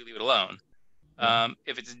leave it alone.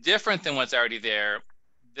 If it's different than what's already there,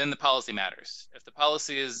 then the policy matters. If the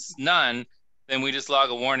policy is none, then we just log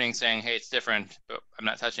a warning saying, hey, it's different, but I'm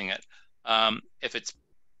not touching it. If it's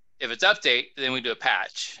update, then we do a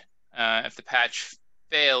patch. If the patch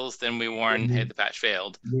fails, then we warn, hey, the patch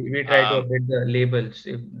failed. We try to update the labels.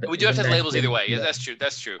 We do have to have labels either way. Yeah,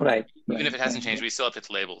 that's true. Right. Even if it hasn't changed, we still have to have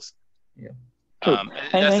the labels. Yeah.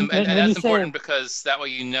 That's important, because that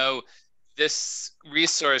way this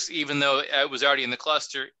resource, even though it was already in the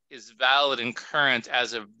cluster, is valid and current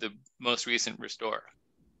as of the most recent restore.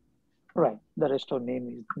 Right. The restore name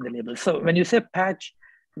is in the label. So when you say patch,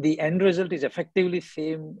 the end result is effectively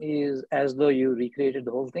same as though you recreated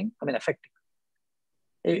the whole thing. Effectively.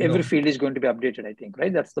 Every field is going to be updated, I think,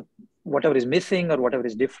 right? That's whatever is missing or whatever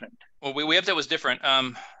is different. Well, we have that was different.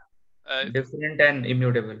 Different and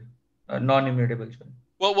immutable, non-immutable.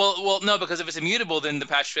 Well, no, because if it's immutable, then the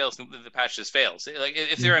patch fails. The patch just fails. Like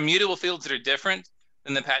if there are immutable fields that are different,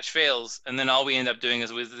 then the patch fails, and then all we end up doing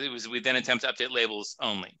is we then attempt to update labels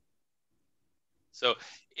only. So,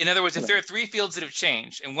 in other words, if there are 3 fields that have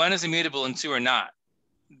changed, and 1 is immutable and 2 are not,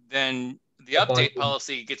 then the update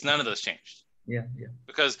policy gets none of those changed. Yeah.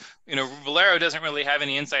 Because Velero doesn't really have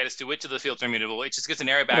any insight as to which of the fields are immutable. It just gets an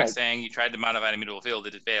error back saying you tried to modify an immutable field,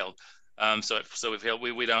 it failed. So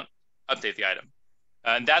we don't update the item.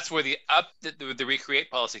 And that's where the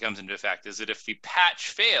recreate policy comes into effect. Is that if the patch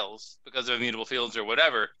fails because of immutable fields or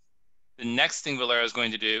whatever, the next thing Velero is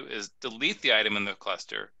going to do is delete the item in the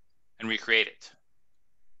cluster and recreate it.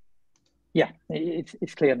 Yeah,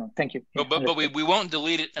 it's clear now. Thank you. But we won't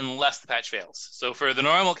delete it unless the patch fails. So for the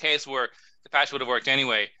normal case where the patch would have worked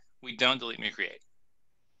anyway, we don't delete and recreate.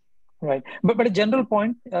 Right. But a general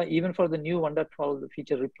point, even for the new 1.12, the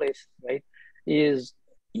feature replace, right, is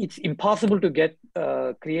it's impossible to get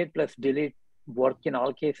create plus delete work in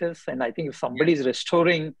all cases. And I think if somebody is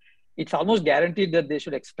restoring, it's almost guaranteed that they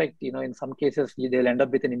should expect, in some cases, they'll end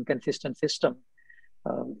up with an inconsistent system.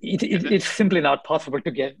 It's simply not possible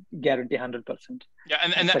to guarantee 100%. Yeah,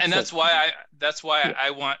 and that's why I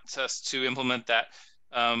want us to implement that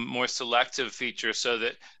more selective feature so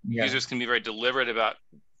that users can be very deliberate about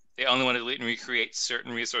they only want to delete and recreate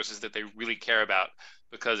certain resources that they really care about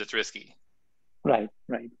because it's risky. Right.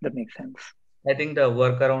 That makes sense. I think the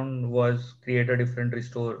workaround was create a different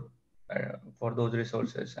restore for those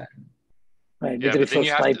resources. Right. Yeah, with but then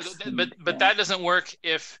you have types but that doesn't work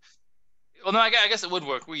if. Well, no, I guess it would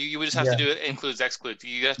work. You would just have to do it includes excludes.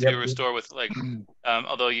 You have to do a restore with like,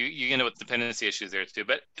 although you end up with dependency issues there too.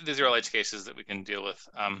 But these are all edge cases that we can deal with.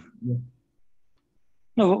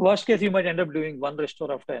 No, worst case, you might end up doing one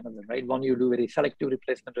restore after another, right? One you do very selective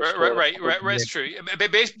replacement restore. Right. It's true.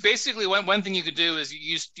 Basically, one thing you could do is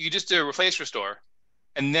you just do a replace restore,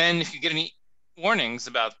 and then if you get any warnings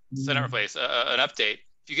about set not replace an update,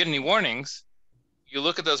 if you get any warnings, you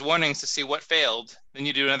look at those warnings to see what failed. Then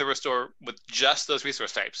you do another restore with just those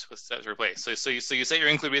resource types with set replace. So you set your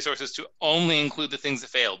include resources to only include the things that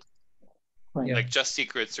failed, like just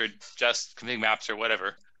secrets or just config maps or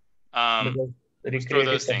whatever. Restore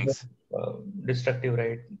those things. Destructive,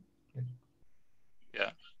 right? Yeah.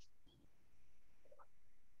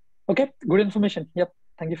 Okay, good information. Yep.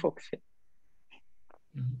 Thank you, folks.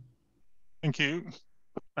 Thank you.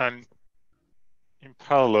 And in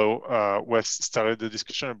parallel, Wes started the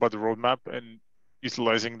discussion about the roadmap and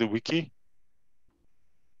utilizing the wiki.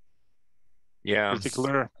 Yeah.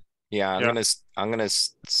 Particular. Yeah, I'm gonna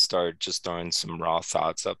start just throwing some raw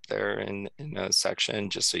thoughts up there in a section,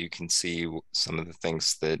 just so you can see some of the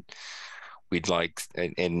things that we'd like,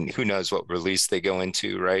 and who knows what release they go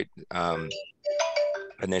into, right?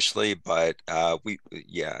 Initially, but I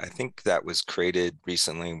think that was created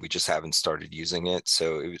recently, and we just haven't started using it.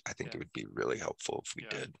 So I think it would be really helpful if we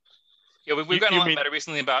did. Yeah, we've gotten a lot better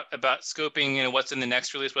recently about scoping, what's in the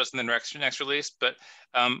next release, what's in the next release. But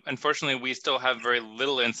unfortunately, we still have very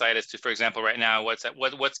little insight as to, for example, right now, what's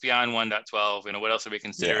beyond 1.12. What else are we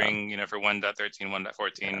considering? For 1.13,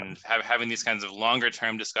 1.14, having these kinds of longer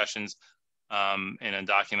term discussions in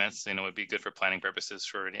documents, would be good for planning purposes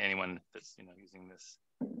for anyone that's using this.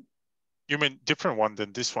 You mean different one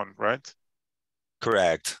than this one, right?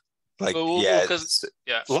 Correct. Like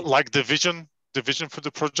like the vision for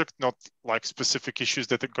the project, not like specific issues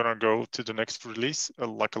that are gonna go to the next release,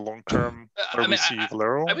 like a long term.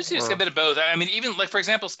 Velero. I would say a bit of both. Even like, for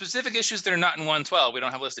example, specific issues that are not in 1.12, we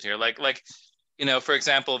don't have listed here. Like for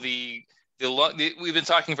example, we've been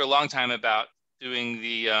talking for a long time about doing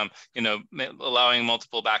the allowing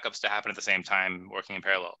multiple backups to happen at the same time, working in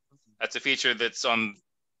parallel. That's a feature that's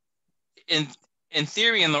in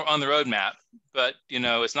theory on the roadmap, but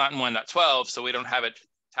it's not in 1.12, so we don't have it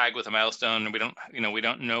tagged with a milestone, and we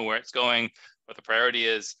don't know where it's going, what the priority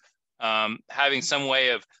is. Having some way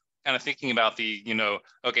of kind of thinking about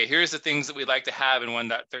okay, here's the things that we'd like to have in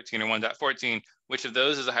 1.13 or 1.14. Which of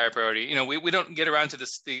those is a higher priority? We don't get around to the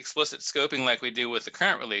explicit scoping like we do with the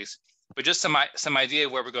current release, but just some idea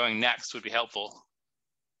of where we're going next would be helpful.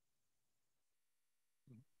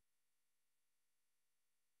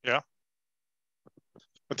 Yeah.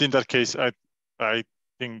 But in that case, I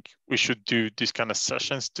think we should do these kind of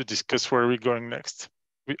sessions to discuss where we're going next.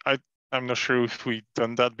 I'm not sure if we've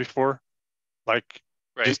done that before, like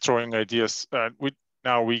just throwing ideas.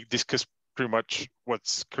 We discuss pretty much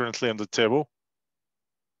what's currently on the table,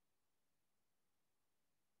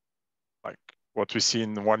 like what we see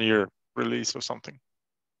in the 1 year release or something.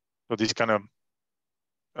 So this kind of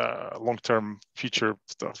long-term feature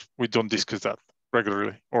stuff, we don't discuss that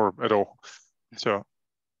regularly or at all. So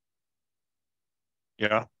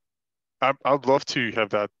yeah, I'd love to have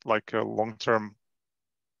that like a long-term,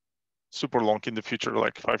 super long in the future,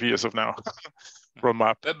 like 5 years of now,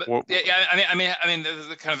 roadmap.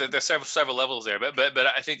 There's several levels there, but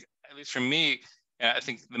I think, at least for me, I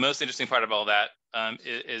think the most interesting part of all that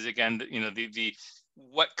is again, the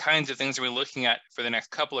what kinds of things are we looking at for the next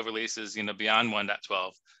couple of releases, beyond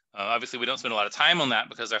 1.12. Obviously, we don't spend a lot of time on that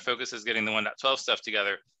because our focus is getting the 1.12 stuff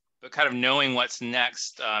together. But kind of knowing what's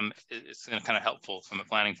next is kind of helpful from a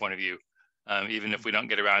planning point of view, even if we don't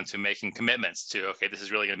get around to making commitments to, okay, this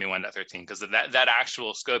is really going to be 1.13, because that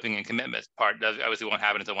actual scoping and commitment part obviously won't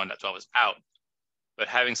happen until 1.12 is out. But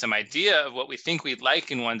having some idea of what we think we'd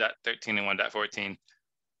like in 1.13 and 1.14,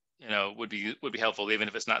 would be helpful, even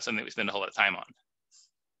if it's not something that we spend a whole lot of time on.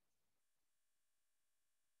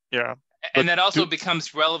 Yeah. And that also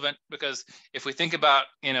becomes relevant because if we think about,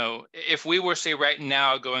 if we were, say, right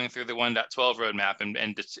now going through the 1.12 roadmap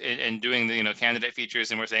and doing the candidate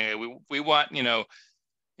features, and we're saying, hey, we want,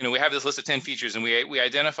 we have this list of 10 features, and we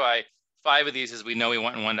identify 5 of these as we know we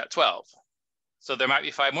want in 1.12. So there might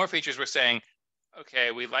be 5 more features we're saying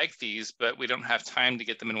okay, we like these, but we don't have time to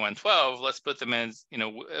get them in 1.12. Let's put them in,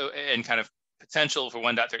 in kind of potential for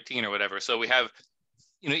 1.13 or whatever. So we have,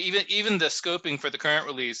 even the scoping for the current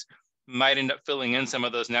release might end up filling in some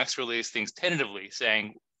of those next release things tentatively,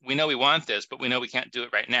 saying, we know we want this, but we know we can't do it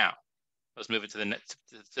right now. Let's move it to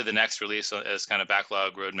the next release as kind of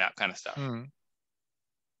backlog roadmap kind of stuff.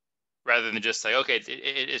 Rather than just say, okay,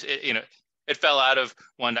 it fell out of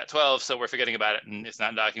 1.12, so we're forgetting about it, and it's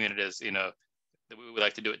not documented as, that we would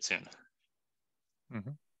like to do it soon.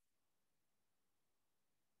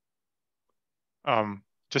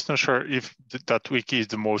 Just not sure if that wiki is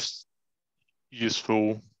the most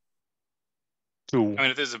useful tool. I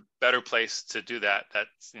mean, if there's a better place to do that,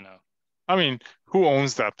 that's, I mean, who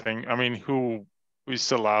owns that thing? I mean, who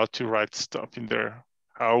is allowed to write stuff in there?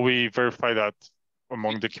 How we verify that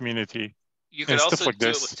among the community? You could also do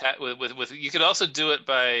it with you could also do it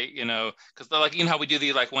by, because like, how we do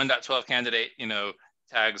the like 1.12 candidate,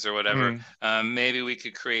 tags or whatever. Maybe we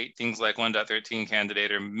could create things like 1.13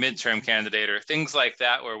 candidate or midterm candidate or things like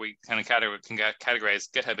that, where we kind of categorize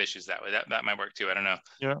GitHub issues that way. That might work too. I don't know.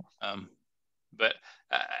 Yeah. But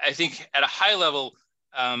I think at a high level,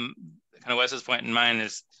 kind of Wes's point in mind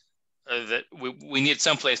is that we need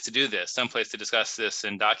some place to do this, some place to discuss this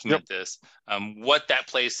and document this. What that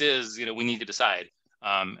place is, we need to decide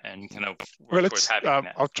and kind of work towards having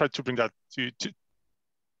that. I'll try to bring that to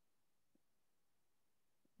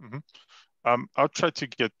I'll try to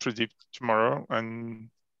get Pradeep tomorrow and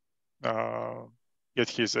get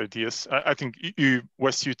his ideas. I think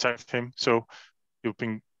Wes, you tagged him, so he'll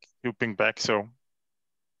ping back. So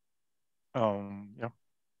yeah,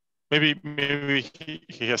 maybe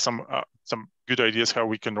he has some good ideas how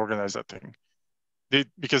we can organize that thing.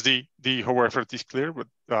 Because the whole effort is clear, but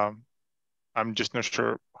I'm just not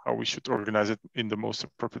sure how we should organize it in the most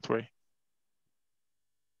appropriate way.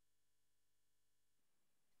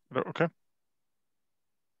 Okay.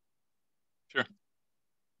 Sure.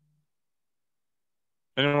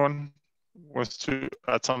 Anyone wants to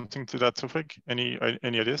add something to that topic? Any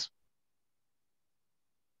ideas?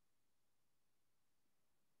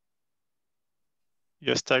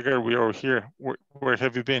 Yes, Tiger, we are here. Where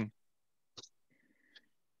have you been?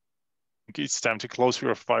 It's time to close. We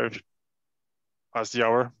are 5 past the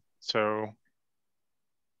hour. So,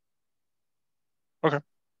 okay.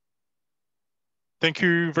 Thank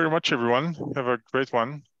you very much, everyone. Have a great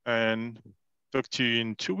one, and talk to you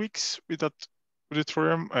in 2 weeks with that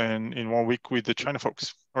auditorium and in 1 week with the China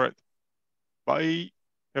folks. All right. Bye.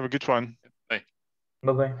 Have a good one. Bye.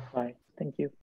 Bye-bye. Bye. Thank you.